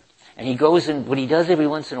picture. And he goes in, what he does every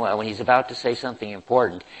once in a while, when he's about to say something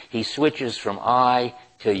important, he switches from I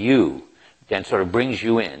to you, and sort of brings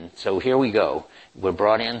you in. So here we go. We're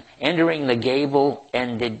brought in. Entering the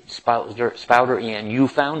gable-ended Spouter Inn, you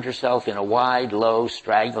found yourself in a wide, low,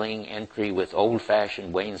 straggling entry with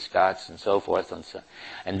old-fashioned wainscots and so forth.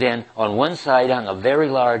 And then on one side hung a very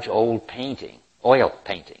large old painting, oil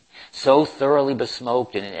painting, so thoroughly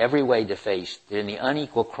besmoked and in every way defaced that in the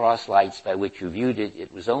unequal cross-lights by which you viewed it,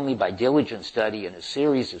 it was only by diligent study and a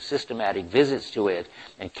series of systematic visits to it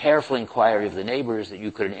and careful inquiry of the neighbors that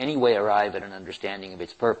you could in any way arrive at an understanding of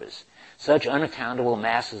its purpose. Such unaccountable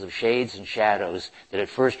masses of shades and shadows that at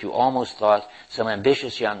first you almost thought some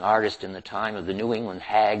ambitious young artist in the time of the New England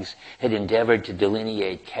hags had endeavored to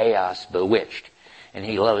delineate chaos bewitched. And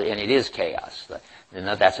it is chaos.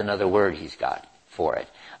 That's another word he's got for it.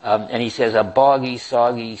 And he says, a boggy,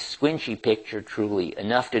 soggy, squinchy picture truly,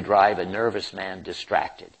 enough to drive a nervous man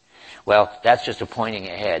distracted. Well, that's just a pointing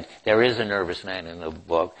ahead. There is a nervous man in the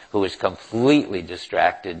book who is completely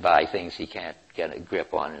distracted by things he can't get a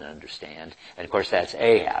grip on and understand. And of course, that's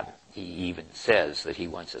Ahab. He even says that he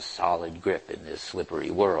wants a solid grip in this slippery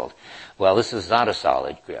world. Well, this is not a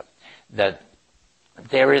solid grip. But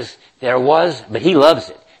he loves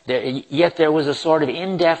it. Yet there was a sort of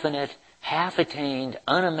indefinite, half-attained,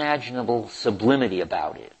 unimaginable sublimity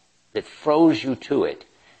about it that froze you to it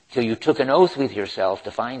till you took an oath with yourself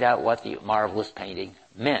to find out what the marvelous painting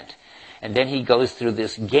meant. And then he goes through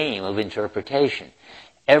this game of interpretation.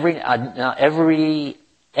 Ever and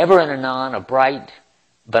anon, a bright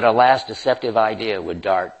but alas deceptive idea would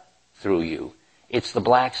dart through you. It's the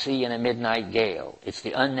Black Sea in a midnight gale. It's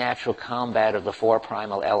the unnatural combat of the four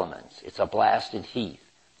primal elements. It's a blasted heath.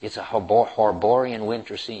 It's a Horborean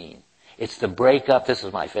winter scene. It's the breakup, this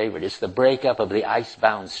is my favorite, it's the breakup of the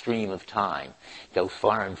ice-bound stream of time. It goes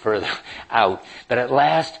far and further out. But at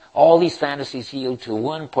last, all these fantasies yield to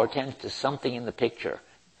one portentous something in the picture.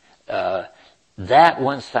 That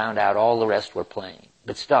once found out, all the rest were plain.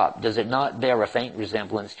 But stop, does it not bear a faint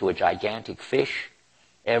resemblance to a gigantic fish?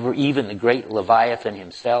 Even the great Leviathan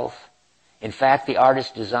himself? In fact, the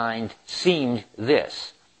artist designed seemed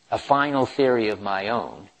this, a final theory of my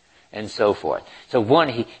own, and so forth. So one,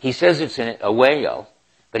 he says it's a whale,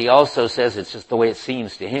 but he also says it's just the way it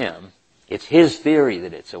seems to him. It's his theory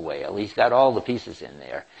that it's a whale. He's got all the pieces in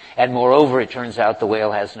there. And moreover, it turns out the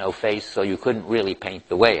whale has no face, so you couldn't really paint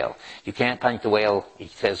the whale. You can't paint the whale, he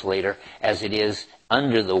says later, as it is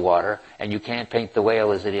under the water, and you can't paint the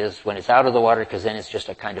whale as it is when it's out of the water, because then it's just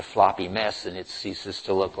a kind of floppy mess, and it ceases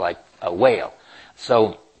to look like a whale.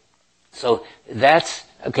 So that's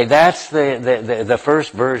the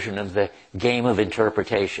first version of the game of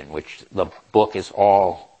interpretation, which the book is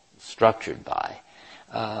all structured by.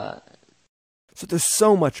 So there's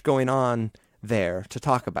so much going on there to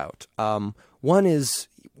talk about. One is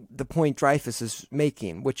the point Dreyfus is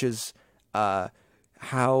making, which is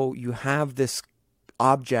how you have this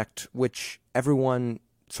object which everyone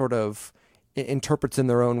sort of interprets in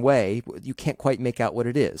their own way. You can't quite make out what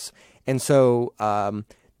it is. And so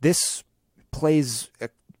this plays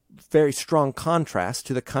very strong contrast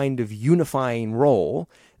to the kind of unifying role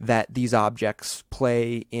that these objects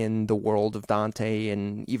play in the world of Dante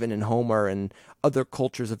and even in Homer and other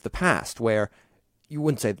cultures of the past, where you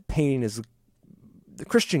wouldn't say the painting is the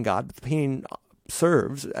Christian God, but the painting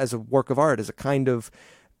serves as a work of art, as a kind of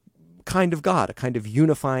God, a kind of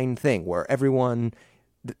unifying thing where everyone,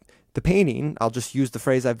 the painting, I'll just use the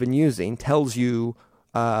phrase I've been using, tells you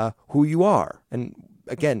who you are. And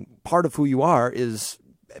again, part of who you are is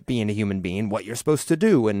being a human being, what you're supposed to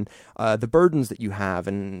do, and the burdens that you have,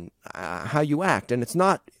 and how you act. And it's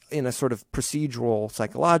not in a sort of procedural,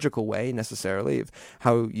 psychological way necessarily of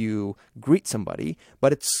how you greet somebody,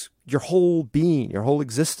 but it's your whole being, your whole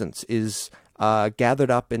existence is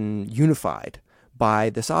gathered up and unified by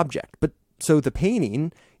this object. But so the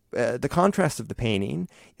painting, the contrast of the painting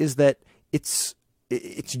is that it's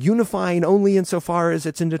unifying only insofar as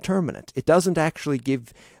it's indeterminate. It doesn't actually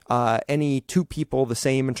give any two people the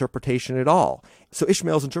same interpretation at all. So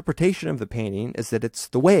Ishmael's interpretation of the painting is that it's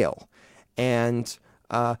the whale, and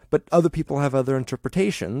but other people have other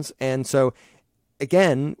interpretations. And so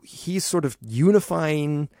again, he's sort of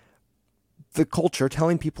unifying the culture,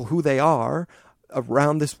 telling people who they are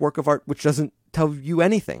around this work of art, which doesn't tell you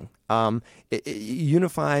anything. It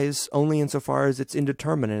unifies only insofar as it's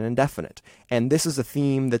indeterminate and indefinite. And this is a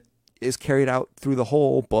theme that is carried out through the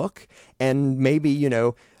whole book. And maybe,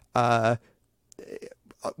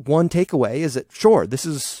 one takeaway is that, sure, this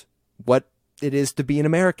is what it is to be an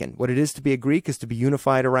American. What it is to be a Greek is to be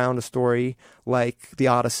unified around a story like the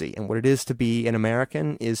Odyssey. And what it is to be an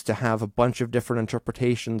American is to have a bunch of different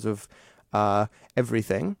interpretations of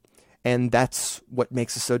everything. And that's what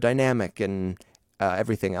makes us so dynamic and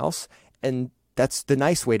everything else. And that's the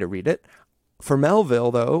nice way to read it. For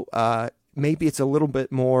Melville, though, maybe it's a little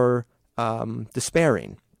bit more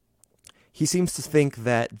despairing. He seems to think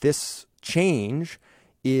that this change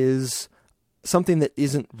is something that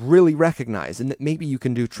isn't really recognized, and that maybe you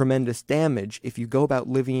can do tremendous damage if you go about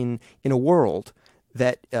living in a world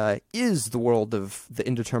that is the world of the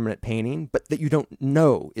indeterminate painting, but that you don't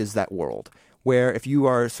know is that world. Where if you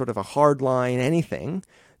are sort of a hardline anything,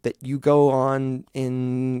 that you go on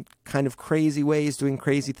in kind of crazy ways doing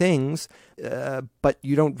crazy things, but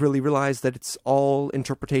you don't really realize that it's all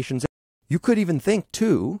interpretations. You could even think,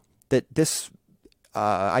 too, that this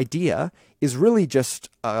idea is really just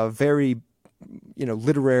a very,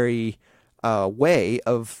 literary way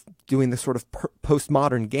of doing this sort of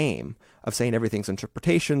postmodern game of saying everything's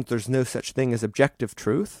interpretations, there's no such thing as objective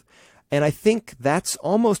truth. And I think that's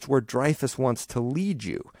almost where Dreyfus wants to lead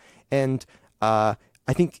you. And I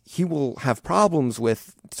think he will have problems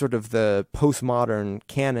with sort of the postmodern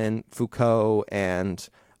canon, Foucault and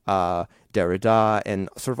Derrida, and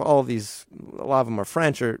sort of all of these, a lot of them are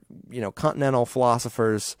French or, continental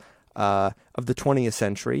philosophers of the 20th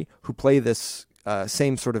century who play this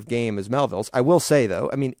same sort of game as Melville's. I will say, though,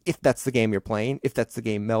 if that's the game you're playing, if that's the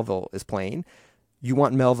game Melville is playing, you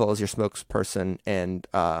want Melville as your spokesperson and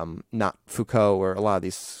not Foucault or a lot of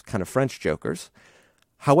these kind of French jokers.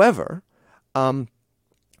 However,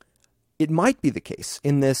 it might be the case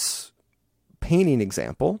in this painting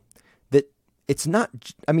example that it's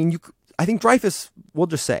not, I think Dreyfus, we'll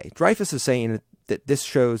just say, Dreyfus is saying that this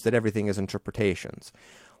shows that everything is interpretations.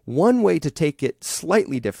 One way to take it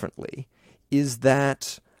slightly differently is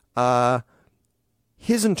that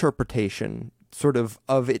his interpretation sort of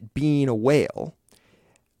it being a whale,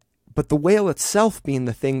 but the whale itself being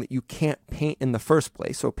the thing that you can't paint in the first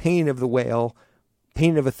place. So painting of the whale,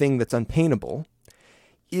 painting of a thing that's unpaintable,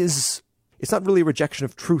 it's not really a rejection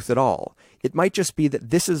of truth at all. It might just be that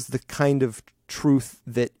this is the kind of truth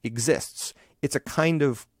that exists. It's a kind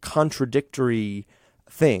of contradictory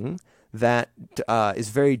thing that is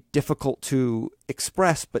very difficult to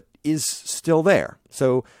express, but is still there.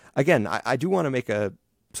 So again, I do want to make a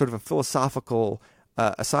sort of a philosophical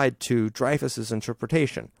aside to Dreyfus's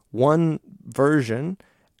interpretation. One version,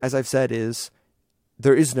 as I've said, is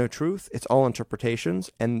there is no truth. It's all interpretations.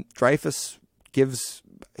 And Dreyfus gives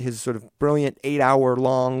his sort of brilliant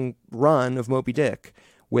 8-hour-long run of Moby-Dick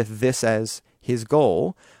with this as his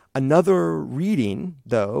goal. Another reading,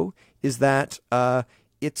 though, is that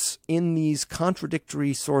it's in these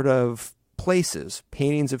contradictory sort of places,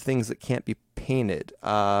 paintings of things that can't be painted.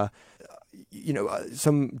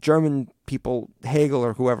 Some German people, Hegel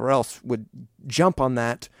or whoever else, would jump on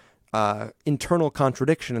that internal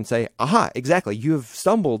contradiction and say, aha, exactly, you have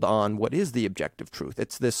stumbled on what is the objective truth.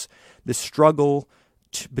 It's this struggle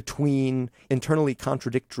between internally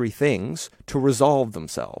contradictory things to resolve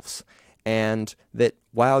themselves. And that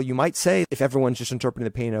while you might say, if everyone's just interpreting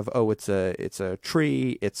the pain of, oh, it's a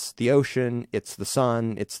tree, it's the ocean, it's the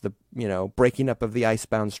sun, it's the, breaking up of the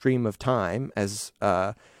icebound stream of time, as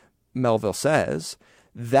Melville says,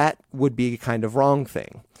 that would be a kind of wrong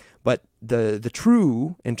thing. But the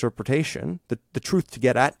true interpretation, the truth to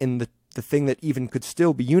get at, and the thing that even could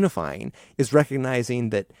still be unifying, is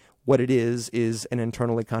recognizing that what it is an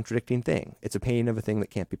internally contradicting thing. It's a painting of a thing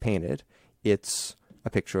that can't be painted. It's a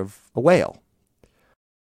picture of a whale.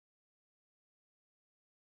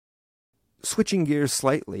 Switching gears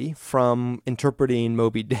slightly from interpreting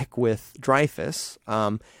Moby-Dick with Dreyfus,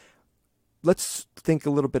 let's think a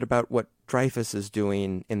little bit about what Dreyfus is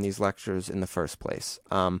doing in these lectures in the first place.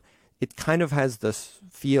 It kind of has this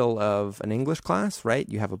feel of an English class, right?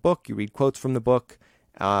 You have a book, you read quotes from the book,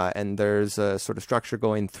 and there's a sort of structure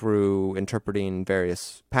going through interpreting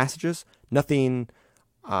various passages. Nothing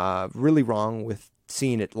really wrong with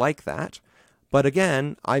seeing it like that. But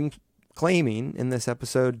again, I'm claiming in this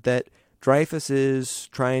episode that Dreyfus is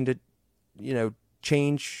trying to,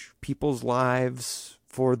 change people's lives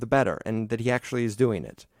for the better, and that he actually is doing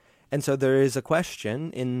it. And so there is a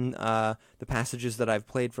question in the passages that I've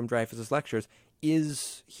played from Dreyfus's lectures: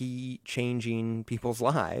 is he changing people's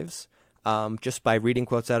lives just by reading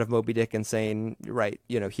quotes out of Moby-Dick and saying, right,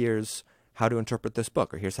 here's how to interpret this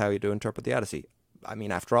book, or here's how you do interpret the Odyssey? I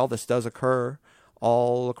mean, after all, this does occur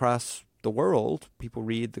all across the world. People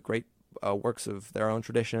read the great works of their own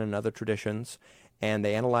tradition and other traditions, and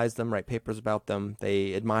they analyze them, write papers about them.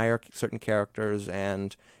 They admire certain characters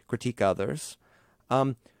and critique others.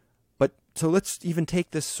 But so let's even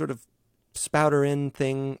take this sort of spouter-in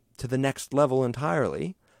thing to the next level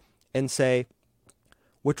entirely and say,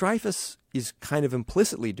 what Dreyfus is kind of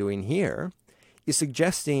implicitly doing here is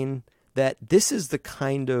suggesting that this is the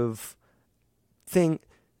kind of thing.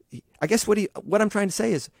 I guess what I'm trying to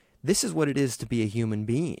say is, this is what it is to be a human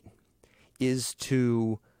being, is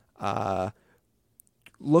to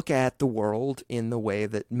look at the world in the way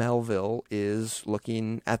that Melville is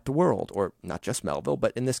looking at the world, or not just Melville,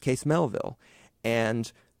 but in this case Melville.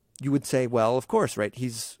 And you would say, well, of course, right,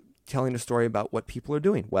 he's telling a story about what people are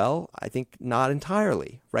doing. Well, I think not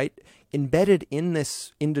entirely, right? Embedded in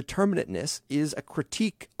this indeterminateness is a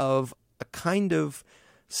critique of a kind of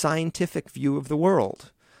scientific view of the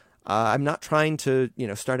world. I'm not trying to,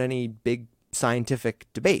 start any big scientific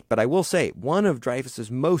debate, but I will say one of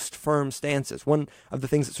Dreyfus's most firm stances, one of the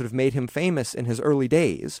things that sort of made him famous in his early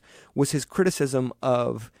days, was his criticism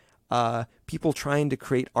of people trying to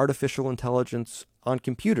create artificial intelligence on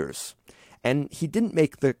computers. And he didn't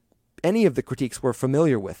make any of the critiques we're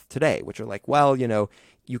familiar with today, which are like, well,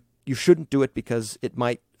 you shouldn't do it because it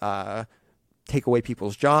might take away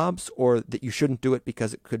people's jobs, or that you shouldn't do it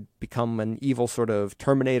because it could become an evil sort of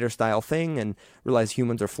Terminator-style thing and realize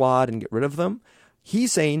humans are flawed and get rid of them.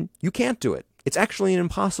 He's saying you can't do it. It's actually an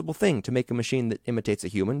impossible thing to make a machine that imitates a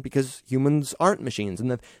human, because humans aren't machines,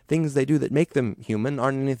 and the things they do that make them human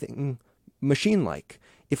aren't anything machine-like.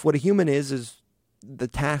 If what a human is the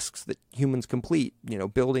tasks that humans complete,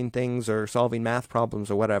 building things or solving math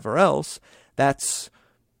problems or whatever else, that's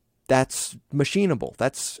machinable,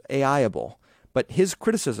 that's AI-able. But his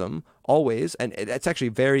criticism always, and it's actually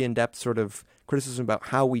very in-depth sort of criticism about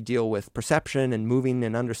how we deal with perception and moving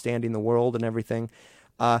and understanding the world and everything,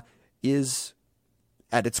 is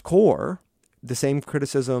at its core the same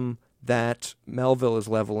criticism that Melville is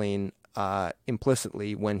leveling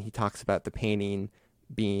implicitly when he talks about the painting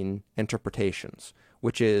being interpretations,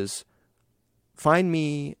 which is, find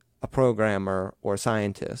me a programmer or a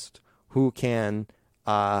scientist who can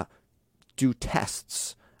do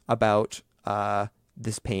tests about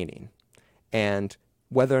this painting, and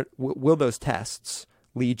whether will those tests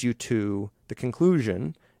lead you to the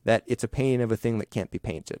conclusion that it's a painting of a thing that can't be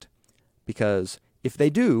painted? Because if they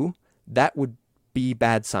do, that would be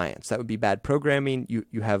bad science. That would be bad programming.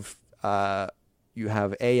 You have A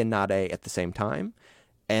and not A at the same time,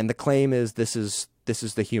 and the claim is this is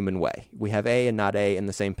the human way. We have A and not A in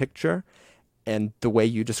the same picture, and the way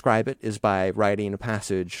you describe it is by writing a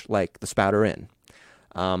passage like the Spouter Inn.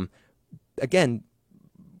 Again,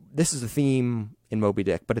 this is a theme in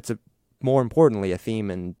Moby-Dick, but it's more importantly a theme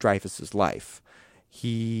in Dreyfus's life.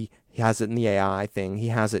 He has it in the AI thing. He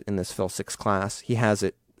has it in this Phil 6 class. He has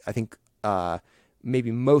it, I think,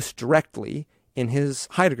 maybe most directly in his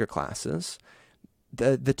Heidegger classes.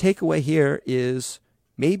 The takeaway here is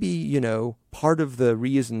maybe, part of the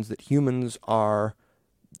reasons that humans are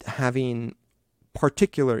having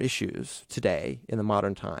particular issues today in the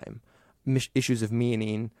modern time, issues of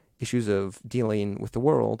meaning, issues of dealing with the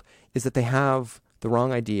world, is that they have the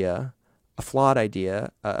wrong idea, a flawed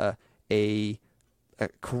idea, a a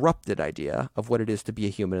corrupted idea of what it is to be a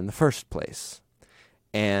human in the first place.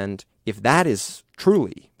 And if that is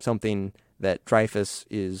truly something that Dreyfus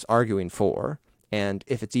is arguing for, and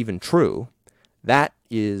if it's even true, that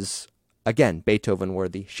is, again,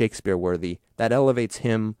 Beethoven-worthy, Shakespeare-worthy. That elevates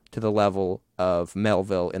him to the level of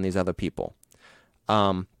Melville and these other people.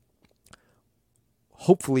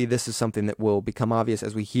 Hopefully this is something that will become obvious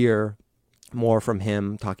as we hear more from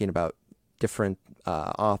him talking about different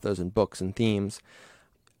authors and books and themes.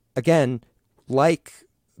 Again, like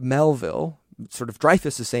Melville, sort of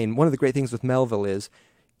Dreyfus is saying one of the great things with Melville is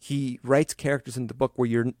he writes characters in the book where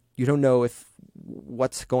you don't know if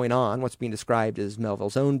what's going on, what's being described is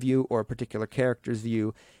Melville's own view or a particular character's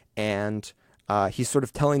view, and he's sort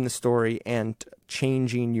of telling the story and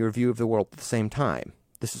changing your view of the world at the same time.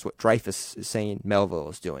 This is what Dreyfus is saying Melville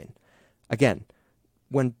is doing. Again,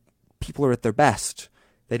 when people are at their best,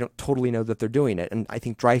 they don't totally know that they're doing it, and I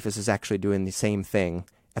think Dreyfus is actually doing the same thing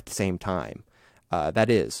at the same time. That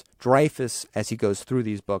is, Dreyfus, as he goes through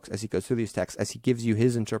these books, as he goes through these texts, as he gives you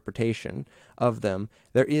his interpretation of them,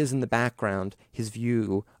 there is in the background his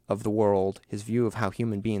view of the world, his view of how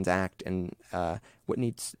human beings act, and what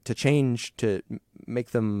needs to change to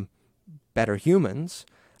make them better humans.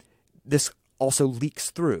 This also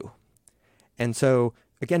leaks through. And so,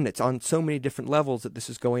 again, it's on so many different levels that this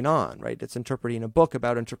is going on, right? It's interpreting a book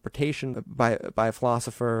about interpretation by a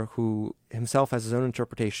philosopher who himself has his own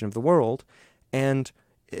interpretation of the world. And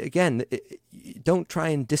again, don't try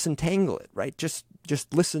and disentangle it, right? Just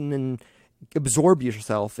listen and absorb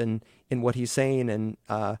yourself in what he's saying. And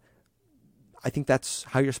I think that's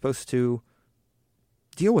how you're supposed to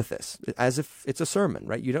deal with this, as if it's a sermon,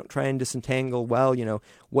 right? You don't try and disentangle, well,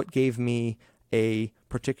 what gave me a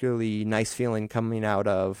particularly nice feeling coming out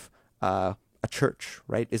of a church,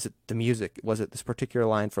 right? Is it the music? Was it this particular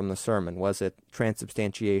line from the sermon? Was it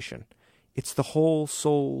transubstantiation? It's the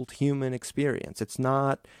whole-souled human experience. It's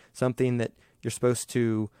not something that you're supposed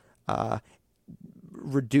to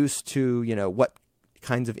reduce to, what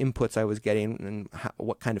kinds of inputs I was getting and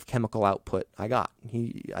what kind of chemical output I got.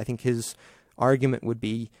 I think his argument would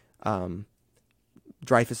be,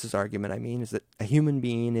 Dreyfus's argument, is that a human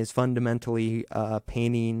being is fundamentally a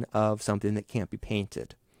painting of something that can't be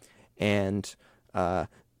painted. And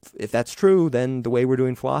if that's true, then the way we're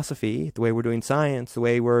doing philosophy, the way we're doing science, the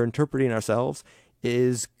way we're interpreting ourselves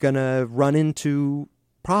is going to run into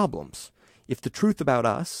problems. If the truth about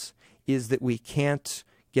us is that we can't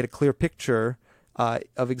get a clear picture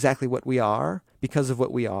of exactly what we are because of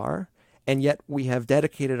what we are, and yet we have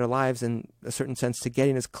dedicated our lives in a certain sense to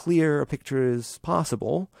getting as clear a picture as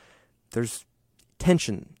possible, there's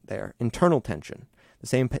tension there, internal tension. The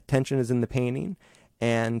same tension is in the painting,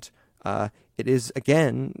 and it is,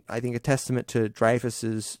 again, I think, a testament to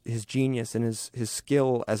Dreyfus's his genius and his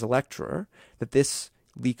skill as a lecturer, that this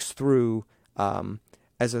leaks through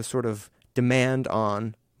as a sort of demand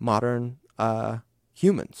on modern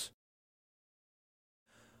humans.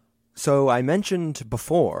 So I mentioned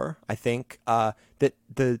before, I think, that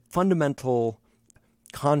the fundamental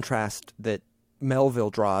contrast that Melville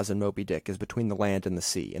draws in Moby-Dick is between the land and the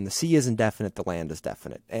sea. And the sea is indefinite, the land is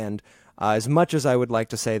definite. And as much as I would like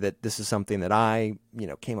to say that this is something that I,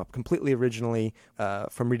 came up completely originally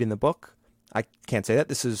from reading the book, I can't say that.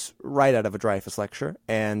 This is right out of a Dreyfus lecture,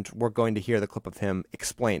 and we're going to hear the clip of him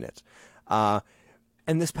explain it. And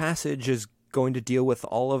this passage is going to deal with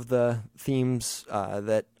all of the themes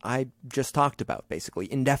that I just talked about,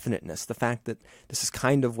 basically. Indefiniteness, the fact that this is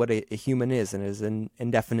kind of what a human is and is an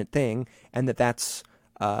indefinite thing, and that's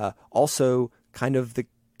also kind of the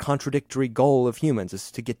contradictory goal of humans,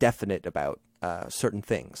 is to get definite about certain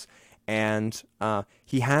things. And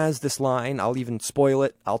he has this line, I'll even spoil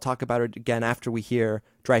it, I'll talk about it again after we hear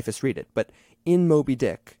Dreyfus read it, but in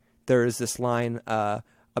Moby-Dick, there is this line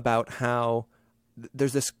about how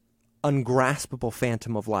there's this ungraspable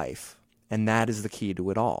phantom of life, and that is the key to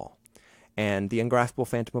it all. And the ungraspable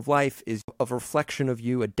phantom of life is a reflection of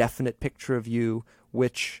you, a definite picture of you,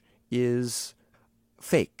 which is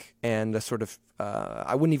fake and a sort of,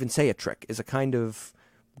 I wouldn't even say a trick, is a kind of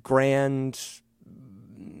grand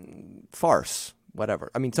farce, whatever.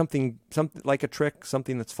 Something like a trick,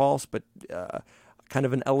 something that's false, but kind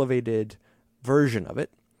of an elevated version of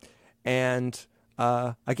it. And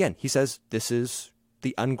again, he says this is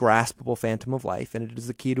the ungraspable phantom of life, and it is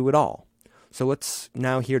the key to it all. So let's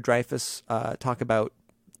now hear Dreyfus talk about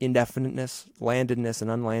indefiniteness, landedness and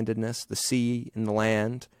unlandedness, the sea and the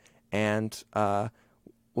land, and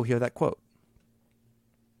we'll hear that quote.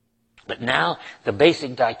 But now the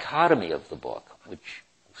basic dichotomy of the book, which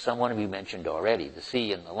someone of you mentioned already, the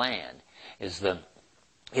sea and the land, is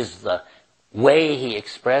the way he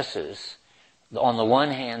expresses on the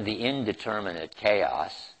one hand, the indeterminate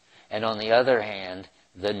chaos, and on the other hand,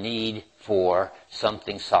 the need for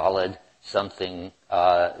something solid, something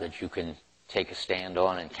that you can take a stand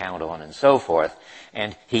on and count on and so forth.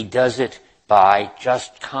 And he does it by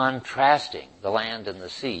just contrasting the land and the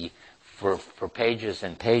sea for pages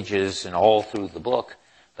and pages and all through the book.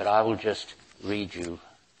 But I will just read you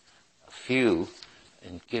a few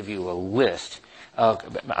and give you a list.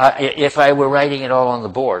 If I were writing it all on the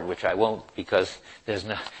board, which I won't because there's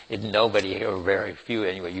nobody here, or very few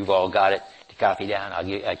anyway, you've all got it to copy down.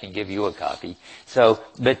 I can give you a copy.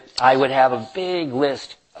 But I would have a big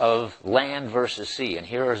list of land versus sea, and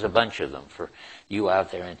here is a bunch of them for you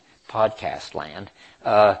out there in podcast land.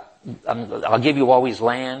 I'll give you always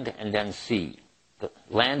land and then sea. The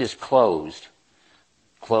land is closed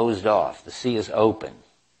off. The sea is open.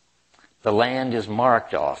 The land is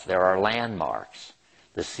marked off. There are landmarks.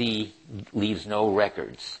 The sea leaves no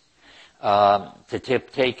records.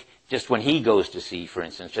 Take just when he goes to sea, for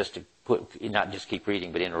instance, just to not just keep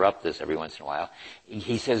reading, but interrupt this every once in a while.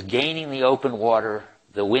 He says, gaining the open water,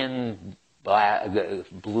 the wind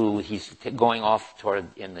blew. He's going off toward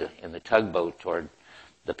in the tugboat toward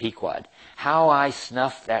the Pequod. How I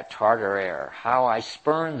snuffed that Tartar air. How I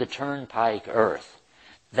spurned the turnpike earth.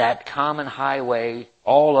 That common highway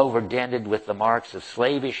all over dented with the marks of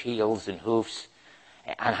slavish heels and hoofs,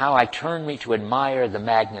 and how I turned me to admire the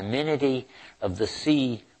magnanimity of the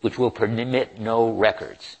sea, which will permit no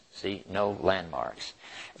records. See, no landmarks.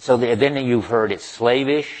 So then you've heard it's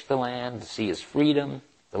slavish, the land. The sea is freedom.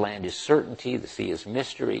 The land is certainty. The sea is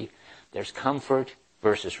mystery. There's comfort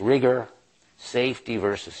versus rigor, safety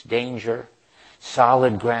versus danger,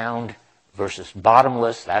 solid ground versus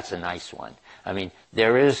bottomless. That's a nice one. I mean,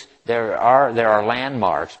 there are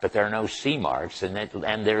landmarks, but there are no sea marks, and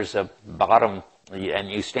there's a bottom,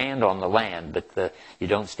 and you stand on the land, but you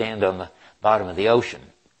don't stand on the bottom of the ocean.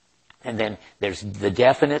 And then there's the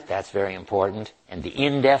definite, that's very important, and the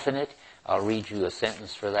indefinite. I'll read you a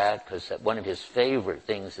sentence for that, because one of his favorite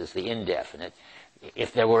things is the indefinite.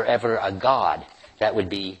 If there were ever a God, that would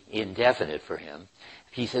be indefinite for him.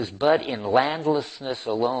 He says, but in landlessness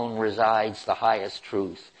alone resides the highest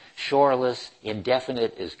truth. Shoreless,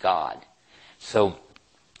 indefinite is God. So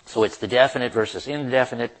it's the definite versus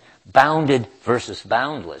indefinite, bounded versus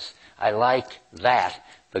boundless. I like that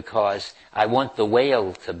because I want the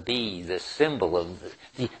whale to be the symbol of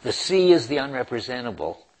the sea is the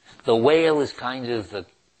unrepresentable. The whale is kind of the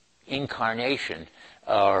incarnation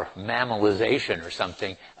or mammalization or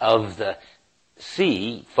something of the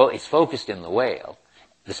sea. It's focused in the whale.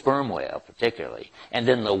 The sperm whale particularly. And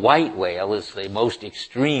then the white whale is the most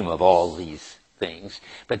extreme of all these things.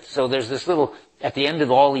 But so there's this little, at the end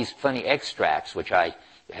of all these funny extracts, which I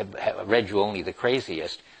have read you only the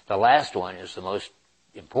craziest, the last one is the most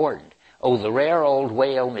important. Oh, the rare old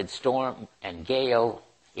whale mid storm and gale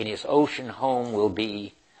in his ocean home will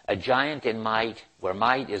be a giant in might where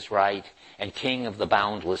might is right and king of the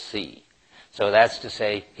boundless sea. So that's to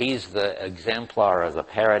say he's the exemplar of the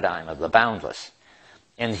paradigm of the boundless.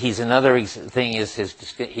 And he's another thing is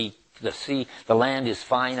the land is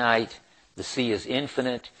finite, the sea is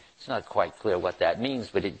infinite. It's not quite clear what that means,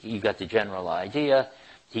 but you got the general idea.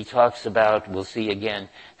 He talks about, we'll see again,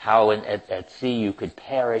 how at sea you could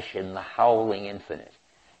perish in the howling infinite,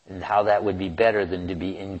 and how that would be better than to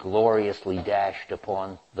be ingloriously dashed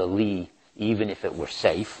upon the lee, even if it were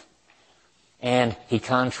safe. And he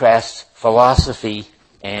contrasts philosophy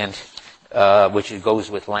and which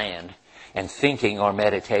goes with land, and thinking or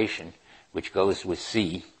meditation, which goes with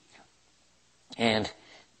sea. And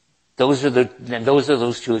those are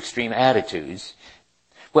those two extreme attitudes.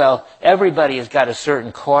 Well, everybody has got a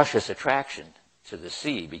certain cautious attraction to the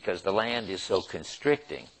sea because the land is so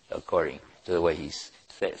constricting, according to the way he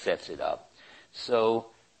sets it up. So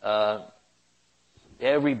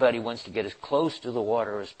everybody wants to get as close to the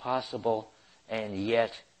water as possible and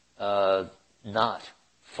yet not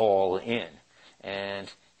fall in. And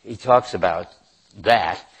he talks about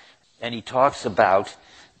that, and he talks about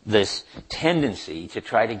this tendency to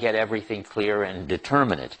try to get everything clear and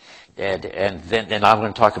determinate. And then I'm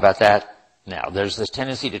going to talk about that now. There's this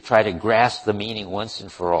tendency to try to grasp the meaning once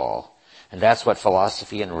and for all. And that's what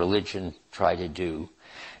philosophy and religion try to do.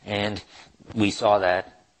 And we saw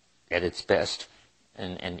that at its best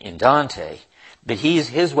in Dante. But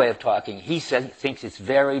his way of talking, he thinks it's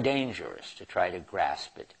very dangerous to try to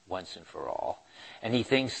grasp it once and for all. And he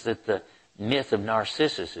thinks that the myth of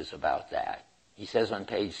Narcissus is about that. He says on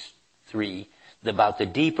page 3, about the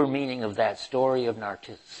deeper meaning of that story of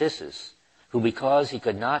Narcissus, who because he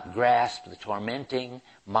could not grasp the tormenting,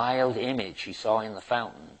 mild image he saw in the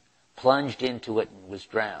fountain, plunged into it and was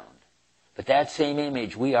drowned. But that same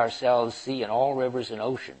image we ourselves see in all rivers and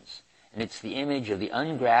oceans. And it's the image of the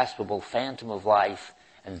ungraspable phantom of life,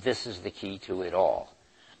 and this is the key to it all.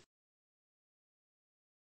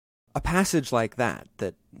 A passage like that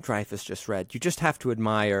Dreyfus just read, you just have to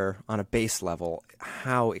admire on a base level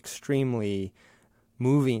how extremely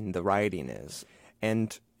moving the writing is.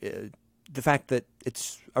 And the fact that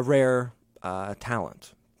it's a rare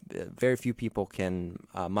talent. Very few people can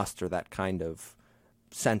muster that kind of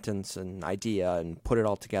sentence and idea and put it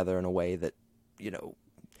all together in a way that,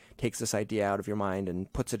 takes this idea out of your mind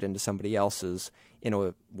and puts it into somebody else's in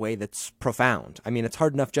a way that's profound. I mean, it's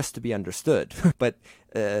hard enough just to be understood, but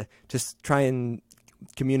just try and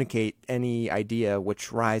communicate any idea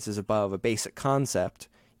which rises above a basic concept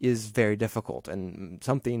is very difficult. And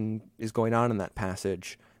something is going on in that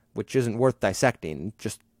passage which isn't worth dissecting,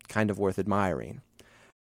 just kind of worth admiring.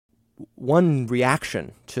 One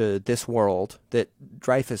reaction to this world that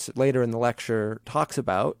Dreyfus later in the lecture talks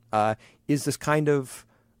about is this kind of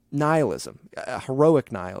nihilism,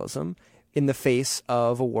 heroic nihilism, in the face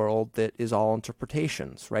of a world that is all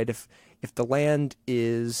interpretations, right? If the land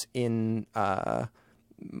is in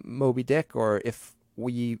Moby-Dick, or if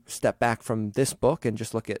we step back from this book and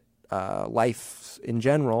just look at life in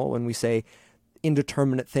general, when we say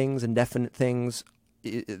indeterminate things, indefinite things,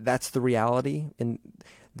 that's the reality, and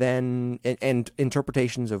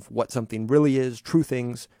interpretations of what something really is, true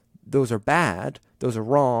things, those are bad, those are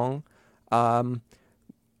wrong.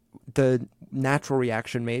 The natural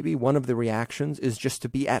reaction, maybe, one of the reactions is just to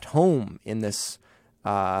be at home in this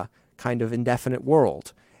kind of indefinite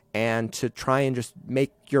world and to try and just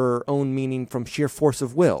make your own meaning from sheer force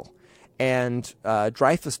of will. And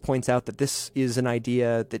Dreyfus points out that this is an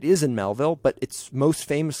idea that is in Melville, but it's most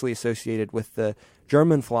famously associated with the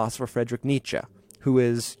German philosopher Friedrich Nietzsche, who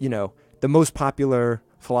is, the most popular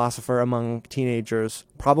philosopher among teenagers,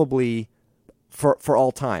 probably for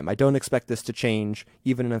all time. I don't expect this to change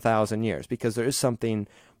even in 1,000 years, because there is something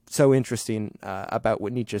so interesting about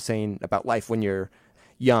what Nietzsche is saying about life when you're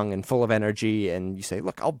young and full of energy, and you say,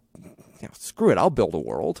 look, screw it, I'll build a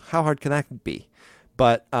world. How hard can that be?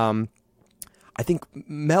 But I think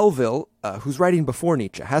Melville, who's writing before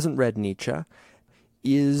Nietzsche, hasn't read Nietzsche,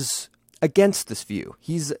 is against this view.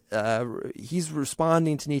 He's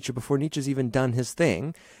responding to Nietzsche before Nietzsche's even done his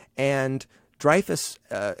thing, and Dreyfus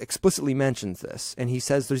explicitly mentions this, and he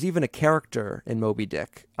says there's even a character in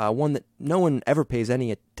Moby-Dick, one that no one ever pays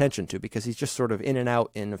any attention to because he's just sort of in and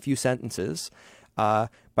out in a few sentences,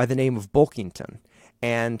 by the name of Bulkington.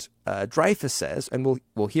 And Dreyfus says, and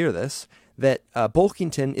we'll hear this, that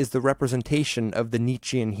Bulkington is the representation of the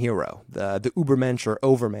Nietzschean hero, the Übermensch or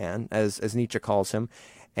Overman, as Nietzsche calls him.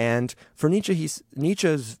 And for Nietzsche,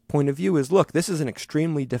 Nietzsche's point of view is, look, this is an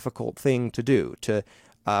extremely difficult thing to do, to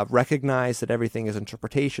recognize that everything is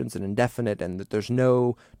interpretations and indefinite and that there's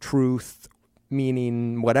no truth,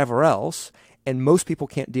 meaning, whatever else. And most people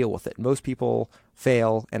can't deal with it. Most people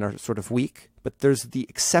fail and are sort of weak. But there's the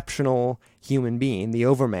exceptional human being, the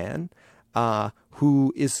Overman,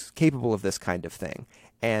 who is capable of this kind of thing.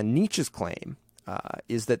 And Nietzsche's claim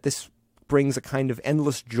is that this brings a kind of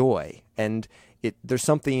endless joy, and there's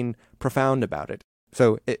something profound about it.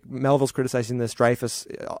 So Melville's criticizing this, Dreyfus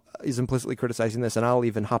is implicitly criticizing this, and I'll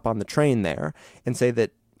even hop on the train there and say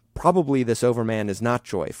that probably this Overman is not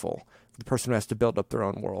joyful, the person who has to build up their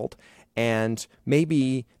own world. And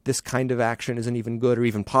maybe this kind of action isn't even good or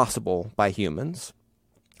even possible by humans.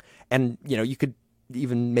 And, you could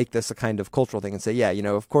even make this a kind of cultural thing and say,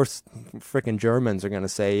 of course, frickin' Germans are going to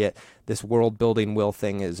say this world-building will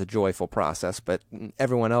thing is a joyful process, but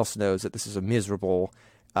everyone else knows that this is a miserable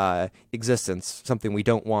existence, something we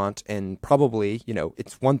don't want, and probably,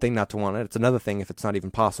 it's one thing not to want it, it's another thing if it's not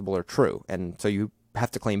even possible or true. And so you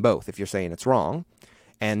have to claim both if you're saying it's wrong.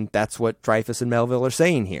 And that's what Dreyfus and Melville are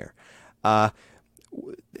saying here.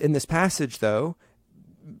 In this passage, though,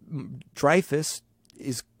 Dreyfus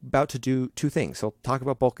is about to do two things. He'll talk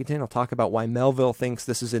about Bulkington. He'll talk about why Melville thinks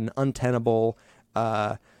this is an untenable,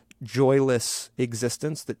 joyless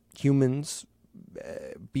existence, that humans,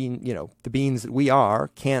 being, the beings that we are,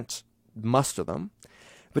 can't muster them.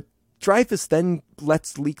 But Dreyfus then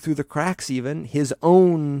lets leak through the cracks even his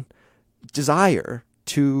own desire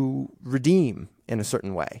to redeem in a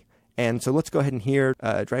certain way. And so let's go ahead and hear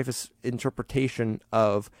Dreyfus' interpretation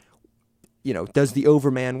of, does the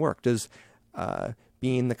Overman work? Does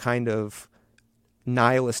being the kind of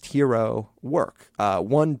nihilist hero work?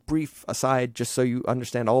 One brief aside, just so you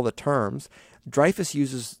understand all the terms, Dreyfus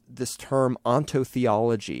uses this term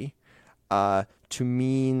ontotheology to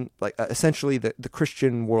mean essentially the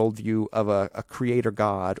Christian worldview of a creator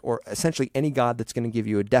God, or essentially any God that's going to give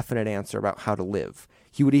you a definite answer about how to live.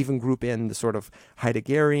 He would even group in the sort of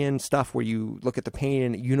Heideggerian stuff where you look at the painting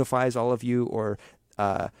and it unifies all of you, or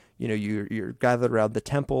you're gathered around the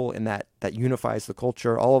temple and that unifies the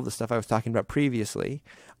culture. All of the stuff I was talking about previously.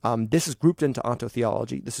 This is grouped into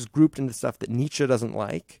ontotheology. This is grouped into stuff that Nietzsche doesn't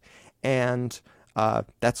like, and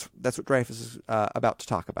that's what Dreyfus is about to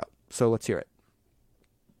talk about. So let's hear it.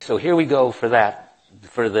 So here we go for that,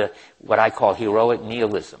 for the what I call heroic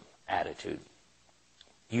nihilism attitude.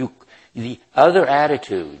 The other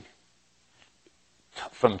attitude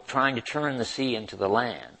from trying to turn the sea into the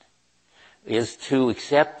land is to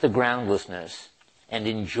accept the groundlessness and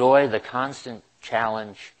enjoy the constant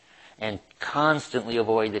challenge and constantly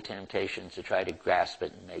avoid the temptation to try to grasp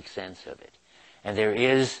it and make sense of it. And there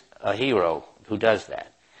is a hero who does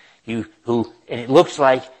that. And it looks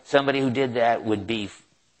like somebody who did that would be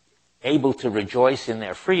able to rejoice in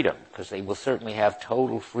their freedom, because they will certainly have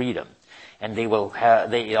total freedom, and they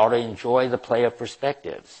ought to enjoy the play of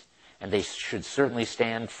perspectives, and they should certainly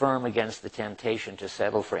stand firm against the temptation to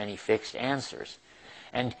settle for any fixed answers.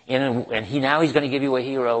 And he's going to give you a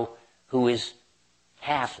hero who is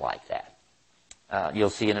half like that. You'll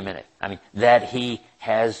see in a minute. I mean, that he's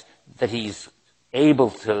able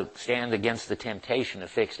to stand against the temptation of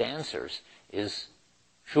fixed answers is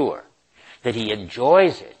sure. That he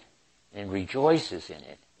enjoys it and rejoices in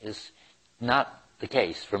it is not the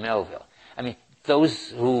case for Melville. I mean, those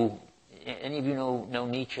who, any of you know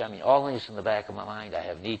Nietzsche? I mean, always in the back of my mind I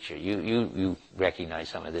have Nietzsche. You recognize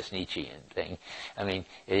some of this Nietzschean thing. I mean,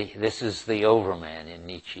 this is the overman in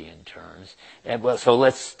Nietzschean terms. So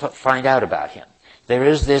let's find out about him. There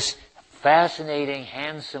is this fascinating,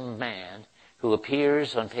 handsome man who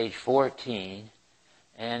appears on page 14,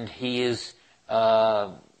 and he has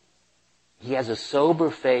a sober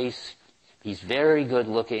face. He's very good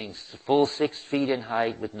looking, full 6 feet in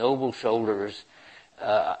height, with noble shoulders,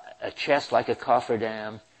 a chest like a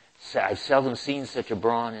cofferdam. I've seldom seen such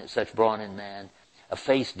brawny man. A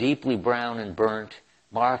face deeply brown and burnt,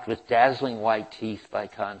 marked with dazzling white teeth by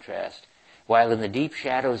contrast, while in the deep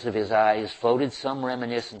shadows of his eyes floated some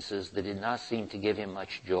reminiscences that did not seem to give him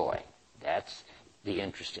much joy. That's the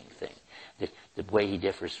interesting thing. The way he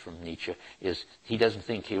differs from Nietzsche is he doesn't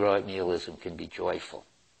think heroic nihilism can be joyful.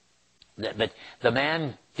 But the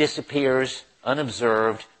man disappears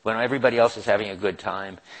unobserved when everybody else is having a good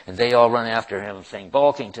time, and they all run after him saying,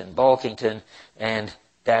 "Balkington, Balkington,"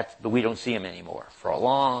 but we don't see him anymore for a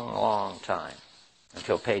long, long time,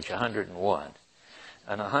 until page 101.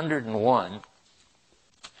 On 101,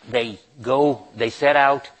 they set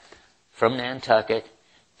out from Nantucket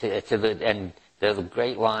to the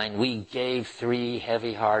great line, "We gave 3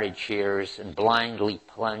 heavy-hearted cheers and blindly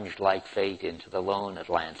plunged like fate into the lone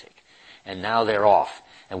Atlantic." And now they're off.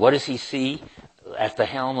 And what does he see at the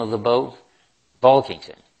helm of the boat?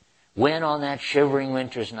 Balkington. When on that shivering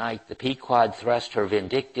winter's night the Pequod thrust her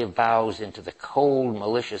vindictive bows into the cold,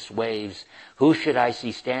 malicious waves, who should I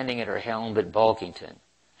see standing at her helm but Balkington?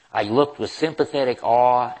 I looked with sympathetic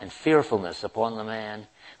awe and fearfulness upon the man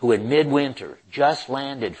who in midwinter, just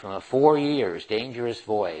landed from a 4 years' dangerous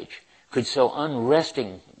voyage, could so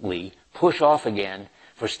unrestingly push off again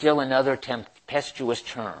for still another tempestuous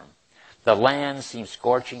term. The land seemed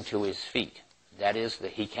scorching to his feet. That is,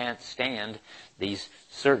 that he can't stand these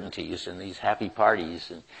certainties and these happy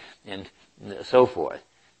parties and so forth.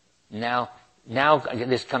 Now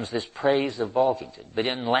this comes this praise of Balkington. But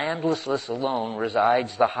in landlessness alone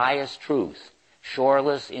resides the highest truth.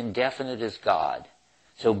 Shoreless, indefinite is God.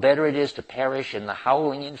 So better it is to perish in the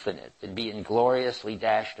howling infinite than be ingloriously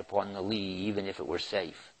dashed upon the lee, even if it were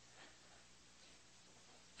safe.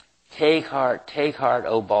 Take heart,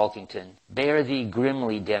 O Balkington, bear thee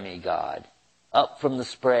grimly, demigod. Up from the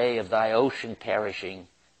spray of thy ocean perishing,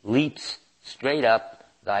 leaps straight up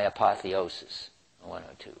thy apotheosis.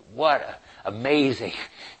 102. What an amazing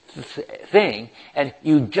thing. And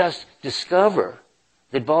you just discover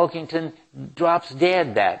that Balkington drops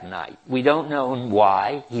dead that night. We don't know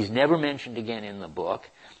why. He's never mentioned again in the book.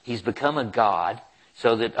 He's become a god,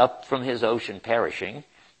 so that up from his ocean perishing,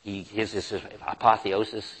 his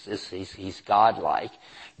apotheosis is he's godlike.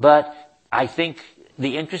 But I think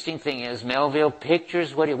the interesting thing is Melville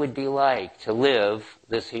pictures what it would be like to live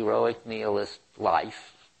this heroic nihilist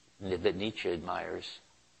life that Nietzsche admires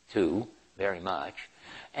too very much.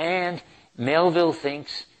 And Melville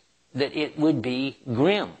thinks that it would be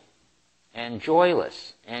grim and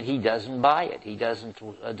joyless, and he doesn't buy it. He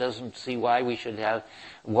doesn't see why we should have.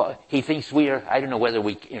 He thinks we are. I don't know whether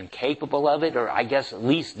we're incapable of it, or I guess at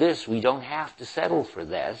least this we don't have to settle for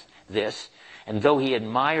this. And though he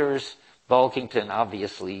admires Balkington,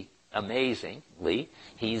 obviously amazingly,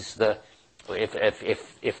 he's the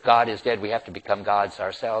If God is dead, we have to become gods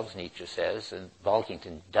ourselves, Nietzsche says, and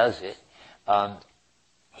Balkington does it.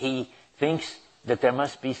 He thinks that there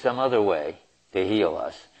must be some other way to heal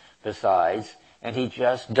us besides, and he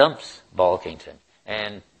just dumps Balkington.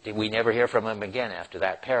 And we never hear from him again after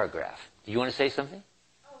that paragraph. Do you want to say something?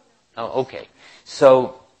 Oh, okay.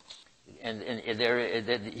 So,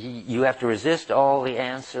 you have to resist all the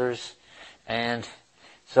answers. And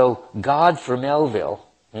so God for Melville,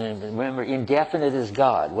 and remember, indefinite is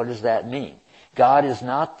God. What does that mean? God is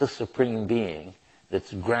not the supreme being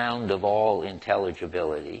that's ground of all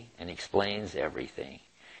intelligibility and explains everything.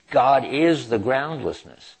 God is the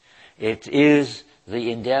groundlessness. It is the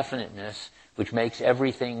indefiniteness which makes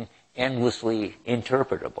everything endlessly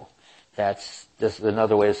interpretable. That's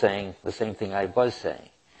another way of saying the same thing I was saying.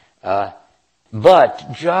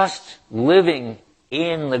 But just living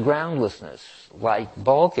in the groundlessness, like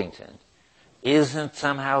Balkington, isn't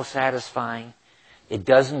somehow satisfying. It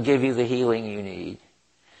doesn't give you the healing you need.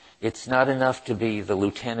 It's not enough to be the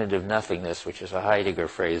lieutenant of nothingness, which is a Heidegger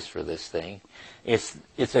phrase for this thing.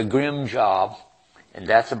 It's a grim job, and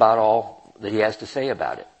that's about all that he has to say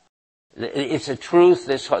about it. It's a truth,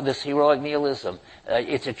 this heroic nihilism,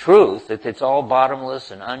 it's a truth that it's all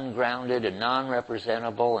bottomless and ungrounded and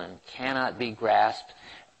non-representable and cannot be grasped.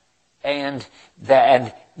 And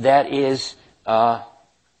that is a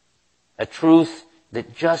truth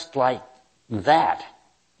that just like that,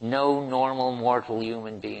 no normal mortal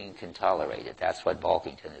human being can tolerate it. That's what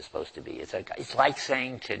Balkington is supposed to be. It's like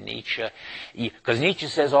saying to Nietzsche, because Nietzsche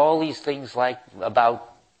says all these things like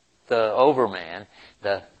about the overman,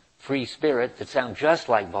 the free spirit, that sound just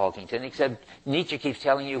like Balkington, except Nietzsche keeps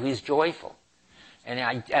telling you he's joyful. And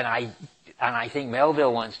I think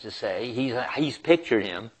Melville wants to say he's pictured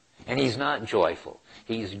him, and he's not joyful.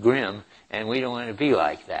 He's grim, and we don't want to be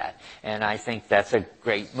like that. And I think that's a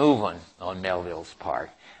great move on Melville's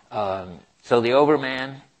part. So the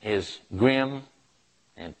Overman is grim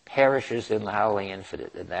and perishes in the howling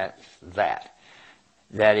infinite, and that's that.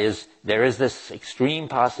 That is, there is this extreme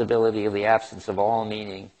possibility of the absence of all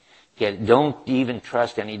meaning. Don't even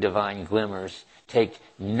trust any divine glimmers. Take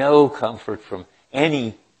no comfort from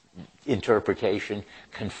any interpretation.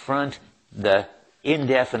 Confront the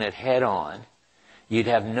indefinite head-on. You'd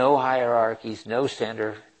have no hierarchies, no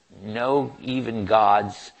center, no even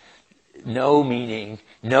gods, no meaning,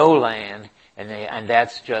 no land, and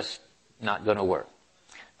that's just not going to work.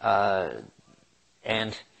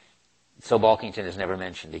 And so Balkington is never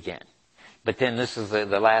mentioned again. But then this is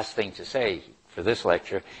the last thing to say for this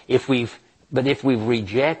lecture. If we've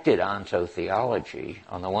rejected ontotheology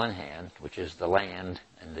on the one hand, which is the land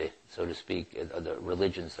and the, so to speak, the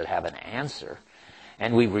religions that have an answer,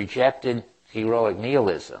 and we've rejected heroic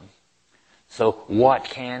nihilism, so what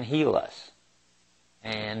can heal us?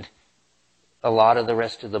 And a lot of the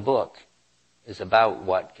rest of the book is about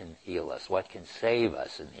what can heal us, what can save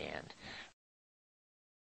us in the end.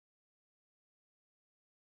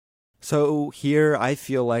 So here I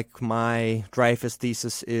feel like my Dreyfus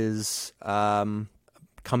thesis is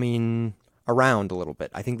coming around a little bit.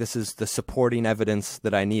 I think this is the supporting evidence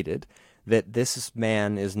that I needed, that this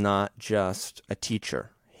man is not just a teacher.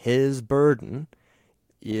 His burden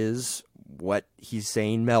is what he's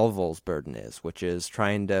saying Melville's burden is, which is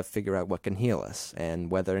trying to figure out what can heal us and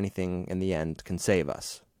whether anything in the end can save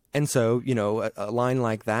us. And so, a line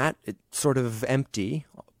like that, it's sort of empty,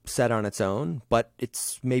 set on its own, but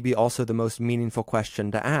it's maybe also the most meaningful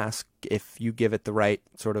question to ask if you give it the right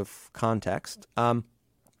sort of context.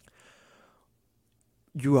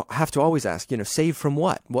 You have to always ask, save from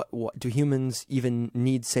what? What do humans even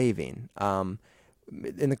need saving?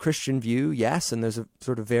 In the Christian view, yes, and there's a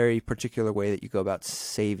sort of very particular way that you go about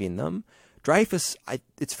saving them. Dreyfus,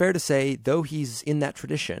 it's fair to say, though he's in that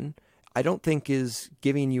tradition, I don't think is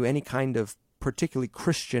giving you any kind of particularly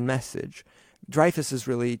Christian message. Dreyfus is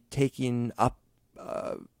really taking up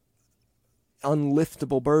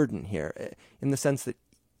unliftable burden here, in the sense that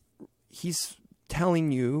he's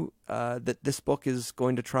telling you that this book is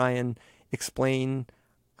going to try and explain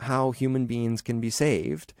how human beings can be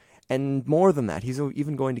saved. And more than that, he's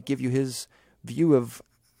even going to give you his view of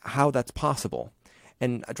how that's possible.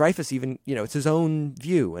 And Dreyfus even, it's his own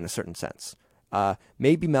view in a certain sense.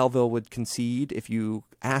 Maybe Melville would concede if you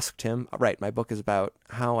asked him, right, my book is about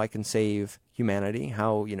how I can save humanity,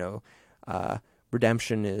 how,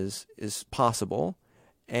 redemption is possible.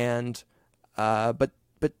 And, but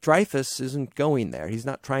Dreyfus isn't going there. He's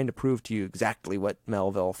not trying to prove to you exactly what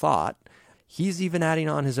Melville thought. He's even adding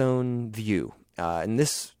on his own view. And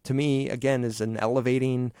this, to me, again, is an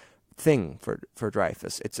elevating thing for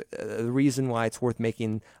Dreyfus. It's the reason why it's worth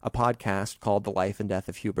making a podcast called The Life and Death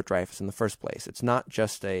of Hubert Dreyfus in the first place. It's not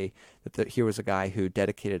just here was a guy who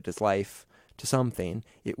dedicated his life to something.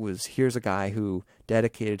 It was, here's a guy who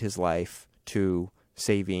dedicated his life to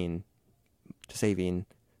saving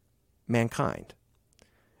mankind.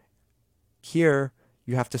 Here,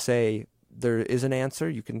 you have to say there is an answer.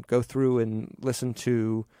 You can go through and listen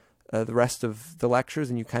to the rest of the lectures,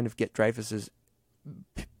 and you kind of get Dreyfus's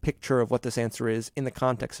picture of what this answer is in the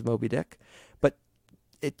context of Moby-Dick. But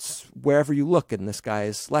it's wherever you look in this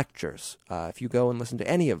guy's lectures. If you go and listen to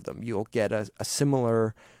any of them, you'll get a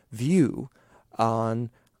similar view on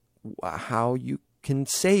how you can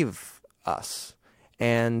save us.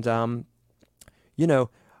 And,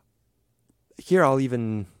 here I'll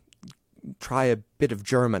even try a bit of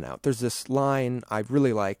German out. There's this line I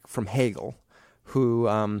really like from Hegel,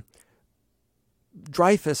 who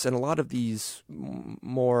Dreyfus and a lot of these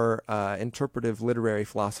more interpretive literary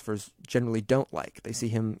philosophers generally don't like. They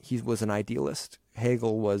see he was an idealist.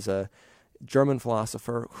 Hegel was a German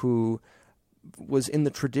philosopher who was in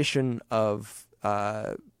the tradition of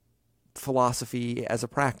philosophy as a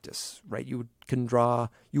practice, right? You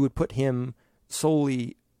would put him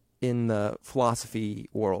solely in the philosophy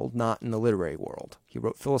world, not in the literary world. He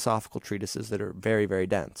wrote philosophical treatises that are very, very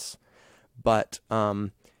dense. But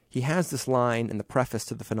he has this line in the preface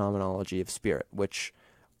to the Phenomenology of Spirit, which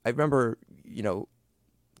I remember,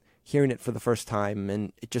 hearing it for the first time,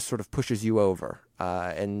 and it just sort of pushes you over.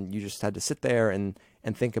 And you just had to sit there and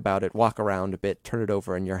think about it, walk around a bit, turn it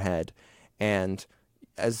over in your head. And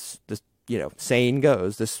as the saying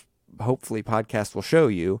goes, this hopefully podcast will show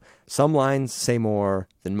you, some lines say more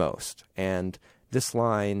than most. And this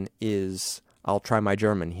line is, I'll try my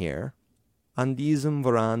German here. An diesem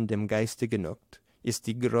woran dem Geiste genügt, ist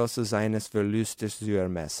die Größe seines Verlustes zu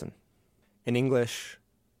ermessen. In English,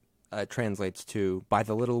 it translates to, by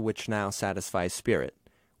the little which now satisfies spirit,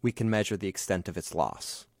 we can measure the extent of its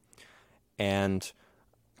loss. And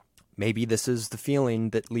maybe this is the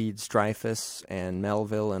feeling that leads Dreyfus and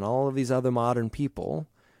Melville and all of these other modern people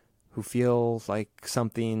who feel like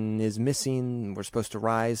something is missing, we're supposed to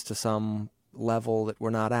rise to some level that we're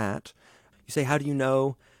not at. You say, how do you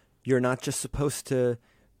know you're not just supposed to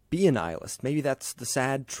be a nihilist? Maybe that's the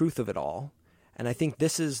sad truth of it all. And I think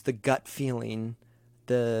this is the gut feeling,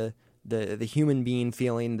 the human being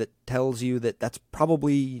feeling that tells you that that's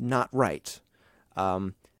probably not right.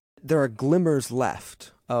 There are glimmers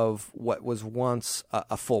left of what was once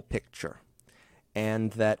a full picture.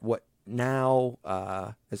 And that what now,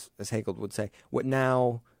 as Hegel would say, what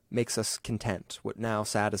now makes us content, what now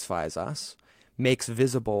satisfies us, makes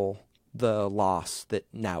visible the loss that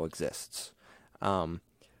now exists.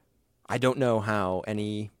 I don't know how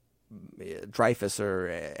any Dreyfus or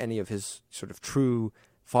any of his sort of true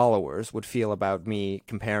followers would feel about me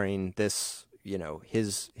comparing this,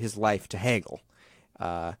 his life to Hegel,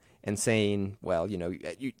 and saying, well,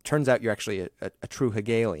 it turns out you're actually a true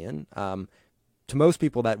Hegelian. To most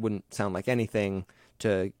people, that wouldn't sound like anything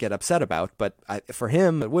to get upset about, but for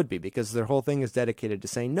him, it would be, because their whole thing is dedicated to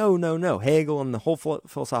saying, no, Hegel and the whole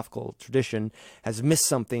philosophical tradition has missed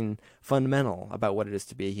something fundamental about what it is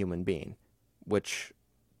to be a human being, which,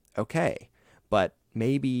 okay, but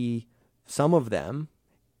maybe some of them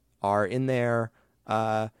are in there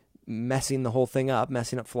messing the whole thing up,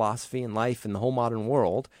 messing up philosophy and life and the whole modern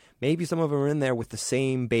world. Maybe some of them are in there with the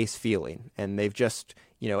same base feeling, and they've just,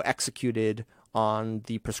 executed on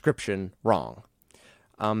the prescription wrong.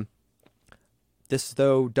 This,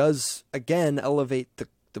 though, does, again, elevate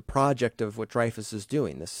the project of what Dreyfus is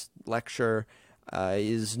doing. This lecture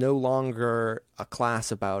is no longer a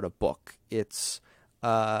class about a book. It's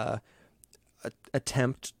an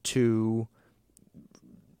attempt to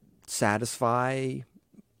satisfy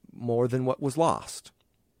more than what was lost.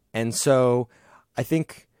 And so I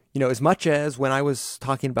think, as much as when I was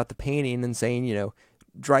talking about the painting and saying,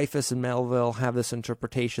 Dreyfus and Melville have this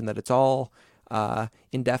interpretation that it's all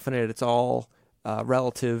indefinite, it's all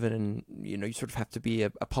relative, and you sort of have to be a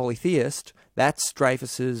polytheist. That's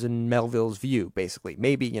Dreyfus's and Melville's view, basically.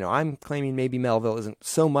 Maybe I'm claiming maybe Melville isn't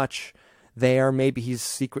so much there. Maybe he's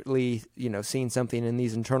secretly seeing something in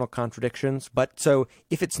these internal contradictions. But so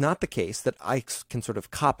if it's not the case that I can sort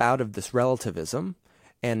of cop out of this relativism,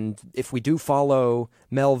 and if we do follow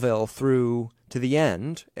Melville through to the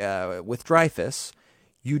end with Dreyfus,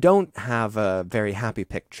 you don't have a very happy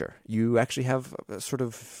picture. You actually have a sort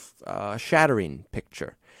of shattering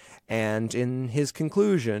picture. And in his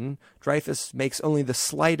conclusion, Dreyfus makes only the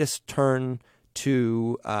slightest turn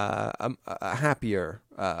to a happier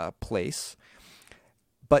place.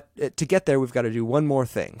 But to get there, we've got to do one more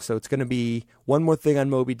thing. So it's going to be one more thing on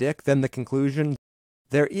Moby-Dick, then the conclusion.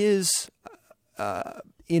 There is,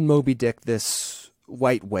 in Moby-Dick, this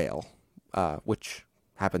white whale, which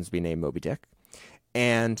happens to be named Moby-Dick.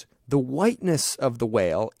 And the whiteness of the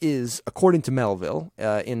whale is, according to Melville,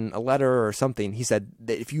 in a letter or something, he said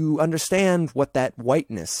that if you understand what that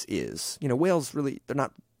whiteness is, whales really, they're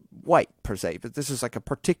not white per se, but this is like a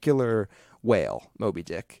particular whale,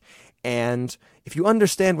 Moby-Dick. And if you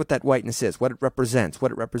understand what that whiteness is, what it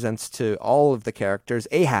represents to all of the characters,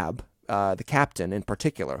 Ahab, the captain in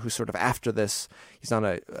particular, who's sort of after this, he's on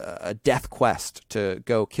a death quest to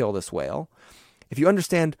go kill this whale. If you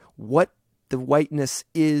understand what the whiteness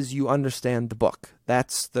is, you understand the book.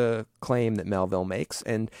 That's the claim that Melville makes.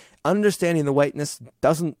 And understanding the whiteness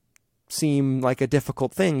doesn't seem like a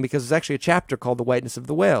difficult thing because there's actually a chapter called The Whiteness of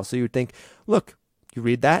the Whale. So you would think, look, you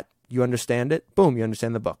read that, you understand it, boom, you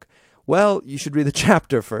understand the book. Well, you should read the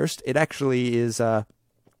chapter first. It actually is,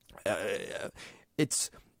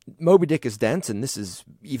 Moby-Dick is dense, and this is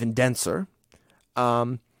even denser.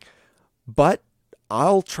 But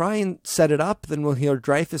I'll try and set it up, then we'll hear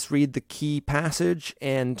Dreyfus read the key passage,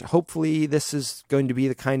 and hopefully this is going to be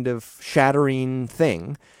the kind of shattering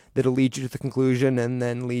thing that'll lead you to the conclusion and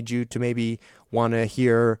then lead you to maybe want to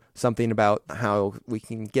hear something about how we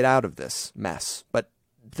can get out of this mess. But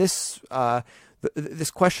this this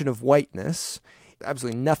question of whiteness,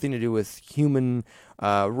 absolutely nothing to do with human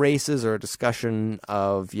races or a discussion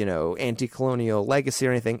of, anti-colonial legacy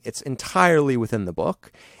or anything. It's entirely within the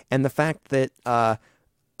book. And the fact that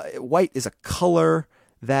white is a color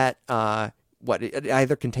that it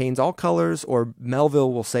either contains all colors, or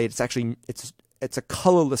Melville will say it's a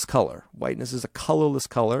colorless color. Whiteness is a colorless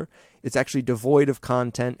color. It's actually devoid of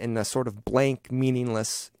content and a sort of blank,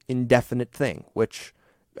 meaningless, indefinite thing, which,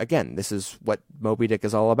 again, this is what Moby-Dick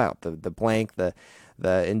is all about, the blank, the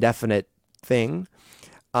indefinite thing.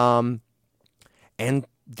 And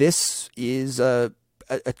this is a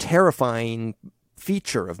terrifying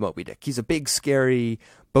feature of Moby-Dick. He's a big, scary,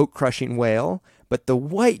 boat-crushing whale, but the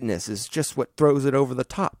whiteness is just what throws it over the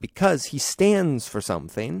top, because he stands for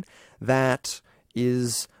something that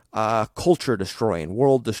is culture-destroying,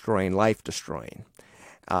 world-destroying, life-destroying.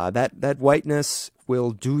 That whiteness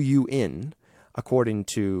will do you in, according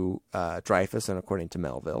to Dreyfus and according to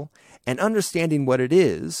Melville. And understanding what it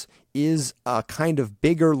is a kind of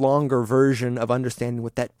bigger, longer version of understanding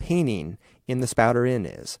what that painting in the Spouter Inn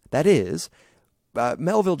is. That is,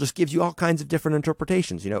 Melville just gives you all kinds of different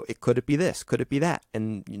interpretations. Could it be this? Could it be that?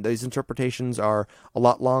 And these interpretations are a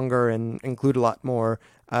lot longer and include a lot more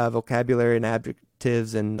vocabulary and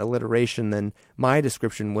adjectives and alliteration than my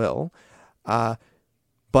description will.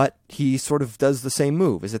 But he sort of does the same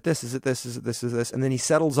move. Is it this? Is it this? Is it this? Is this? And then he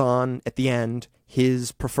settles on, at the end,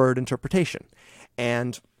 his preferred interpretation.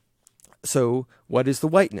 And so what is the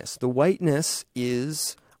whiteness? The whiteness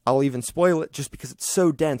is, I'll even spoil it just because it's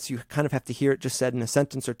so dense, you kind of have to hear it just said in a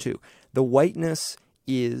sentence or two. The whiteness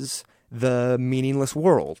is the meaningless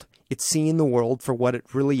world. It's seeing the world for what it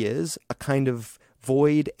really is, a kind of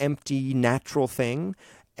void, empty, natural thing.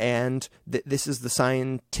 And this is the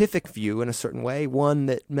scientific view in a certain way, one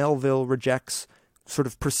that Melville rejects sort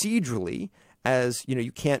of procedurally as,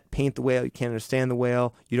 you can't paint the whale, you can't understand the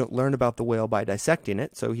whale, you don't learn about the whale by dissecting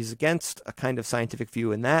it. So he's against a kind of scientific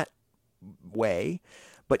view in that way.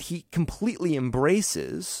 But he completely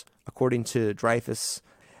embraces, according to Dreyfus,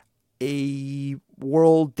 a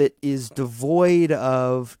world that is devoid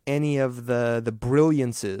of any of the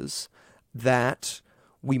brilliances that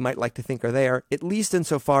we might like to think are there, at least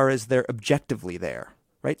insofar as they're objectively there,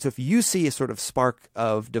 right? So if you see a sort of spark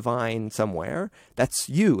of divine somewhere, that's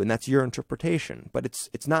you and that's your interpretation, but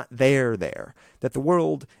it's not there. That the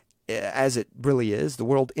world as it really is, the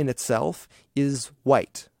world in itself, is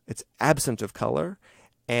white. It's absent of color,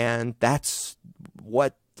 and that's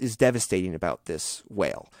what is devastating about this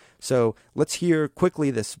whale. So let's hear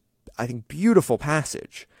quickly this, I think, beautiful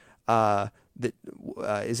passage that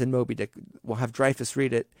is in Moby-Dick. We'll have Dreyfus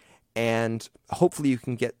read it, and hopefully you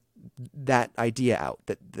can get that idea out,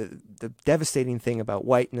 that the devastating thing about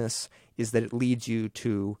whiteness is that it leads you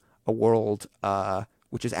to a world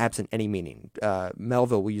which is absent any meaning.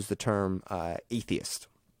 Melville will use the term atheist.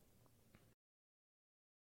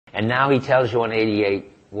 And now he tells you on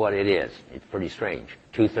 88 what it is. It's pretty strange,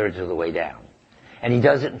 2/3 of the way down. And he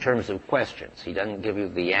does it in terms of questions. He doesn't give you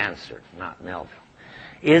the answer, not Melville.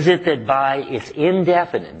 Is it that by its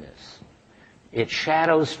indefiniteness, it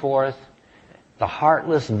shadows forth the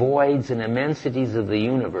heartless voids and immensities of the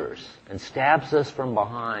universe and stabs us from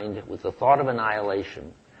behind with the thought of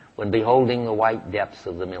annihilation when beholding the white depths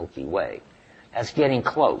of the Milky Way? That's getting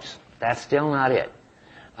close. That's still not it.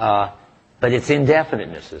 But its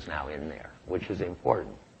indefiniteness is now in there, which is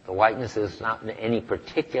important. The whiteness is not in any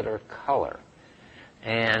particular color.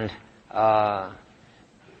 And the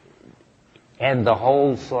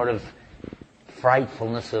whole sort of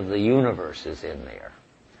frightfulness of the universe is in there.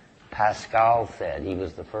 Pascal said he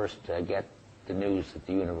was the first to get the news that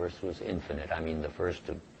the universe was infinite. I mean, the first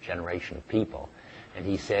generation of people. And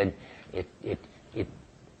he said it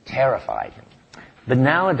terrified him. But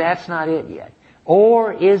now that's not it yet.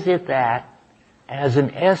 Or is it that, as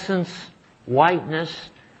an essence, whiteness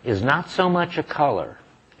is not so much a color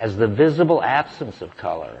as the visible absence of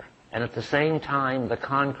color, and at the same time the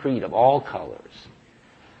concrete of all colors?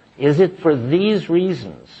 Is it for these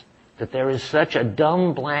reasons that there is such a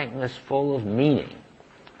dumb blankness full of meaning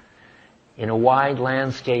in a wide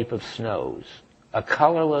landscape of snows, a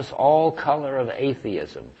colorless all color of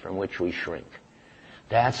atheism from which we shrink?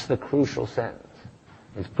 That's the crucial sentence.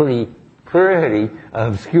 It's pretty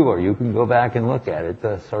obscure. You can go back and look at it.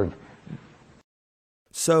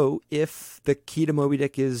 So if the key to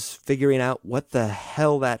Moby-Dick is figuring out what the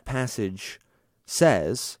hell that passage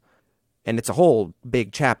says, and it's a whole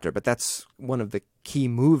big chapter, but that's one of the key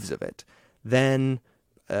moves of it, then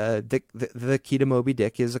the key to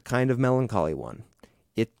Moby-Dick is a kind of melancholy one.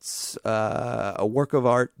 It's a work of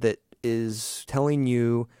art that is telling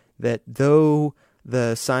you that though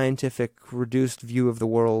the scientific reduced view of the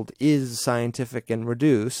world is scientific and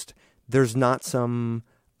reduced, there's not some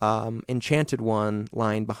enchanted one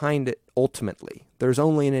lying behind it ultimately. There's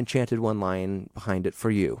only an enchanted one lying behind it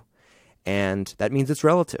for you. And that means it's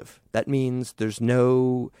relative. That means there's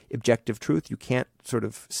no objective truth. You can't sort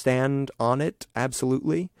of stand on it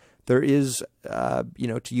absolutely. There is,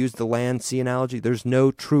 to use the land-sea analogy, there's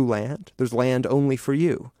no true land. There's land only for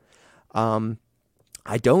you.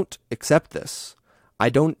 I don't accept this. I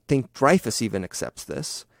don't think Dreyfus even accepts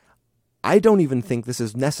this. I don't even think this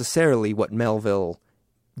is necessarily what Melville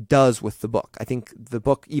does with the book. I think the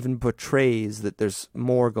book even portrays that there's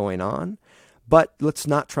more going on. But let's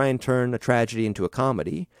not try and turn a tragedy into a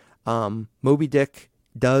comedy. Moby-Dick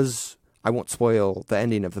does, I won't spoil the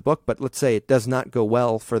ending of the book, but let's say it does not go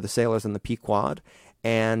well for the sailors in the Pequod,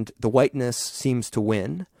 and the whiteness seems to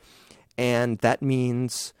win. And that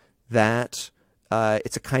means that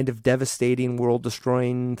it's a kind of devastating,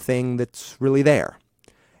 world-destroying thing that's really there.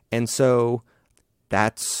 And so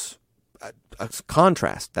that's a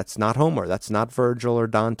contrast. That's not Homer. That's not Virgil or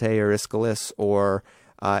Dante or Aeschylus or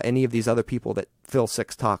any of these other people that Phil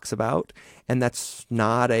Six talks about. And that's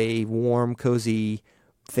not a warm, cozy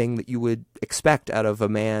thing that you would expect out of a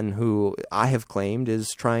man who I have claimed is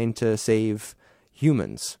trying to save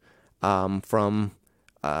humans from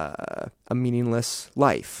a meaningless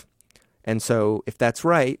life. And so if that's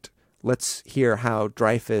right, let's hear how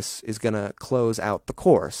Dreyfus is going to close out the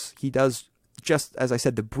course. He does, just as I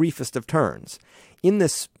said, the briefest of turns. In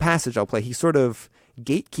this passage I'll play, he sort of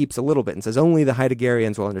gatekeeps a little bit and says only the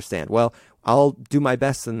Heideggerians will understand. Well, I'll do my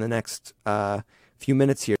best in the next few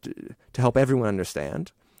minutes here to help everyone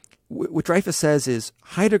understand. What Dreyfus says is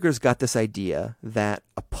Heidegger's got this idea that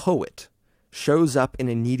a poet shows up in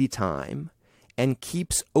a needy time and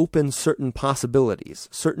keeps open certain possibilities,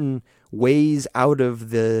 certain ways out of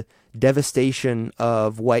the devastation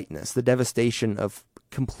of whiteness, the devastation of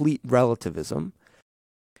complete relativism.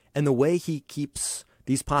 And the way he keeps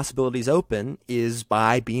these possibilities open is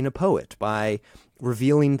by being a poet, by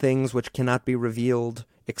revealing things which cannot be revealed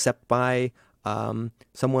except by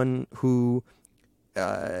someone who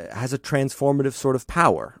has a transformative sort of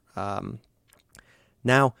power.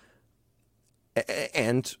 Now,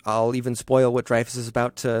 and I'll even spoil what Dreyfus is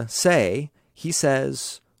about to say. He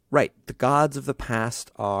says, right, the gods of the past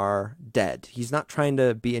are dead. He's not trying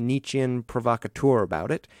to be a Nietzschean provocateur about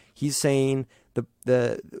it. He's saying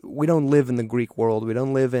we don't live in the Greek world. We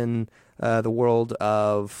don't live in the world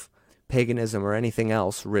of paganism or anything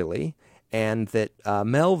else, really. And that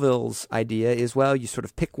Melville's idea is, well, you sort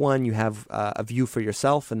of pick one, you have a view for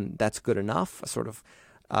yourself, and that's good enough, a sort of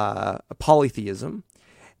a polytheism.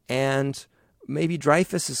 And maybe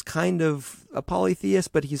Dreyfus is kind of a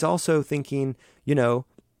polytheist, but he's also thinking,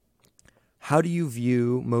 how do you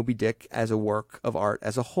view Moby-Dick as a work of art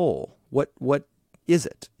as a whole? What is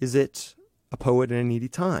it? Is it a poet in a needy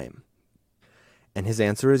time? And his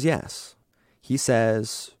answer is yes. He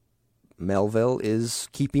says Melville is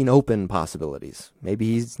keeping open possibilities.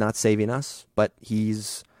 Maybe he's not saving us, but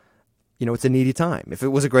he's, it's a needy time. If it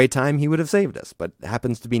was a great time, he would have saved us, but it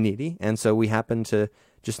happens to be needy, and so we happen to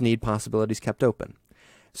just need possibilities kept open.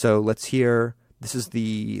 So let's hear, this is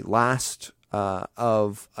the last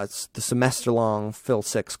of the semester-long Phil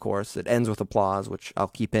Six course. It ends with applause, which I'll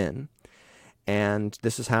keep in. And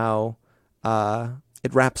this is how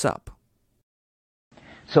it wraps up.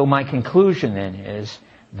 So my conclusion then is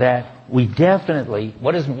that we definitely,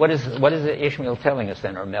 what is Ishmael telling us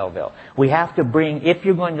then, or Melville? We have to bring, if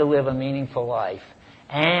you're going to live a meaningful life,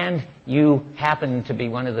 and you happen to be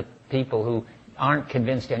one of the people who aren't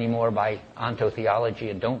convinced anymore by ontotheology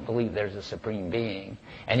and don't believe there's a supreme being,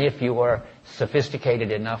 and if you are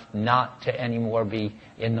sophisticated enough not to anymore be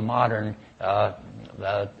in the modern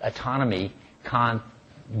autonomy Kant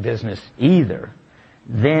business either,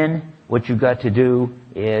 then what you've got to do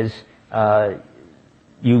is there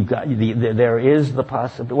is the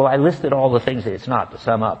possibility. Well, I listed all the things that it's not, to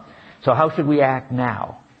sum up. So how should we act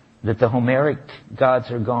now that the Homeric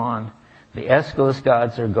gods are gone, the Aeschylus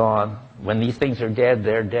gods are gone? When these things are dead,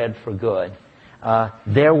 they're dead for good.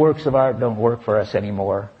 Their works of art don't work for us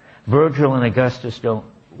anymore. Virgil and Augustus don't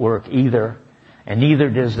work either, and neither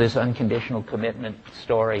does this unconditional commitment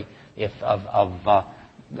story of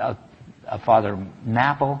Father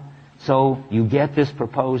Mapple. So you get this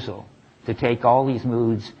proposal to take all these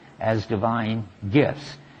moods as divine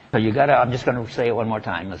gifts. So I'm just going to say it one more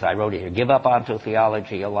time as I wrote it here. Give up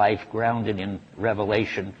ontotheology, a life grounded in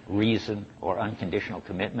revelation, reason, or unconditional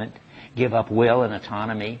commitment. Give up will and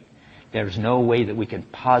autonomy. There's no way that we can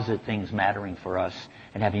posit things mattering for us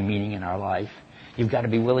and having meaning in our life. You've got to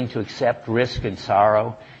be willing to accept risk and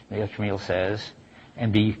sorrow, Ishmael says,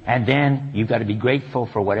 and then you've got to be grateful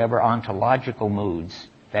for whatever ontological moods,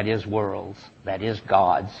 that is worlds, that is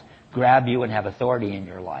gods, grab you and have authority in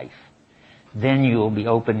your life. Then you will be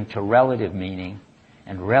open to relative meaning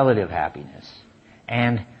and relative happiness.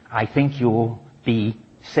 And I think you will be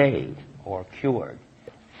saved or cured.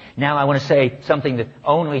 Now I want to say something that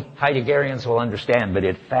only Heideggerians will understand, but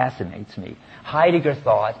it fascinates me. Heidegger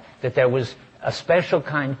thought that there was a special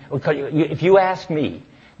kind. If you ask me,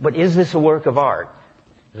 but is this a work of art?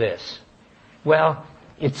 This. Well,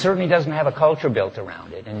 it certainly doesn't have a culture built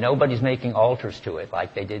around it, and nobody's making altars to it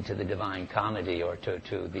like they did to the Divine Comedy or to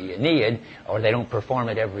the Aeneid, or they don't perform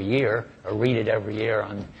it every year or read it every year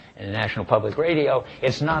in the National Public Radio.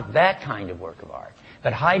 It's not that kind of work of art.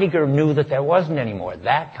 But Heidegger knew that there wasn't anymore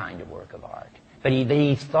that kind of work of art. But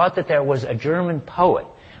he thought that there was a German poet,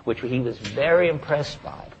 which he was very impressed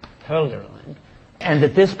by, Hölderlin, and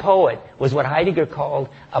that this poet was what Heidegger called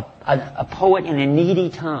a poet in a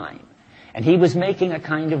needy time. And he was making a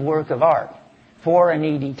kind of work of art for a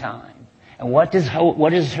needy time. And what does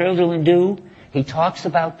Hölderlin do? He talks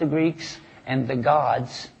about the Greeks and the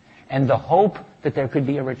gods and the hope that there could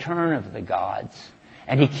be a return of the gods.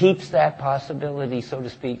 And he keeps that possibility, so to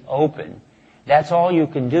speak, open. That's all you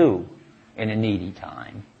can do in a needy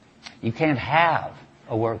time. You can't have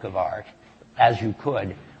a work of art as you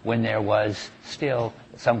could when there was still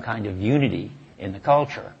some kind of unity in the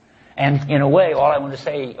culture. And in a way, all I want to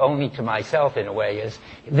say only to myself in a way is,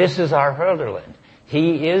 this is our Hölderlin.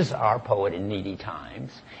 He is our poet in needy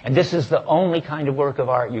times. And this is the only kind of work of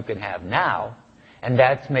art you can have now. And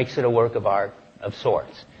that makes it a work of art of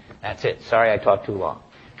sorts. That's it. Sorry I talked too long.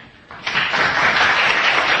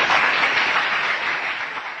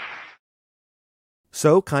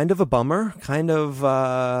 So, kind of a bummer, kind of,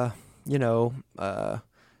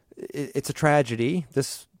 it's a tragedy,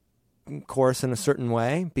 this course in a certain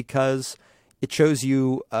way, because it shows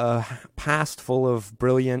you a past full of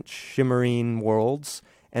brilliant, shimmering worlds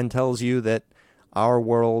and tells you that our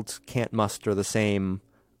world can't muster the same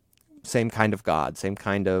kind of God, same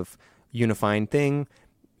kind of unifying thing.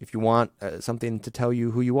 If you want something to tell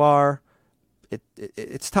you who you are,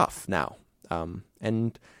 it's tough now.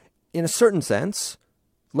 And in a certain sense,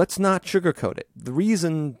 let's not sugarcoat it. The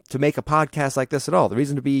reason to make a podcast like this at all, the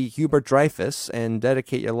reason to be Hubert Dreyfus and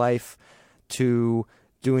dedicate your life to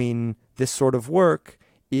doing this sort of work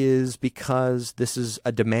is because this is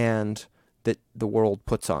a demand that the world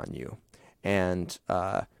puts on you. And,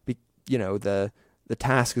 the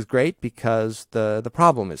task is great because the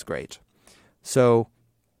problem is great. So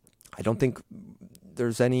I don't think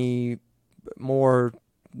there's any more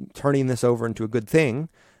turning this over into a good thing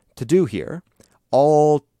to do here.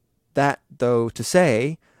 All that, though, to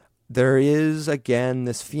say, there is, again,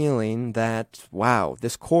 this feeling that, wow,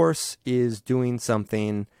 this course is doing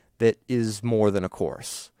something that is more than a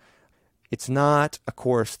course. It's not a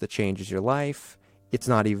course that changes your life. It's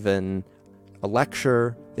not even a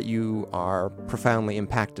lecture that you are profoundly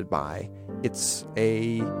impacted by. It's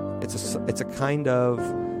a kind of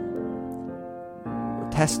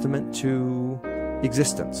testament to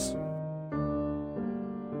existence.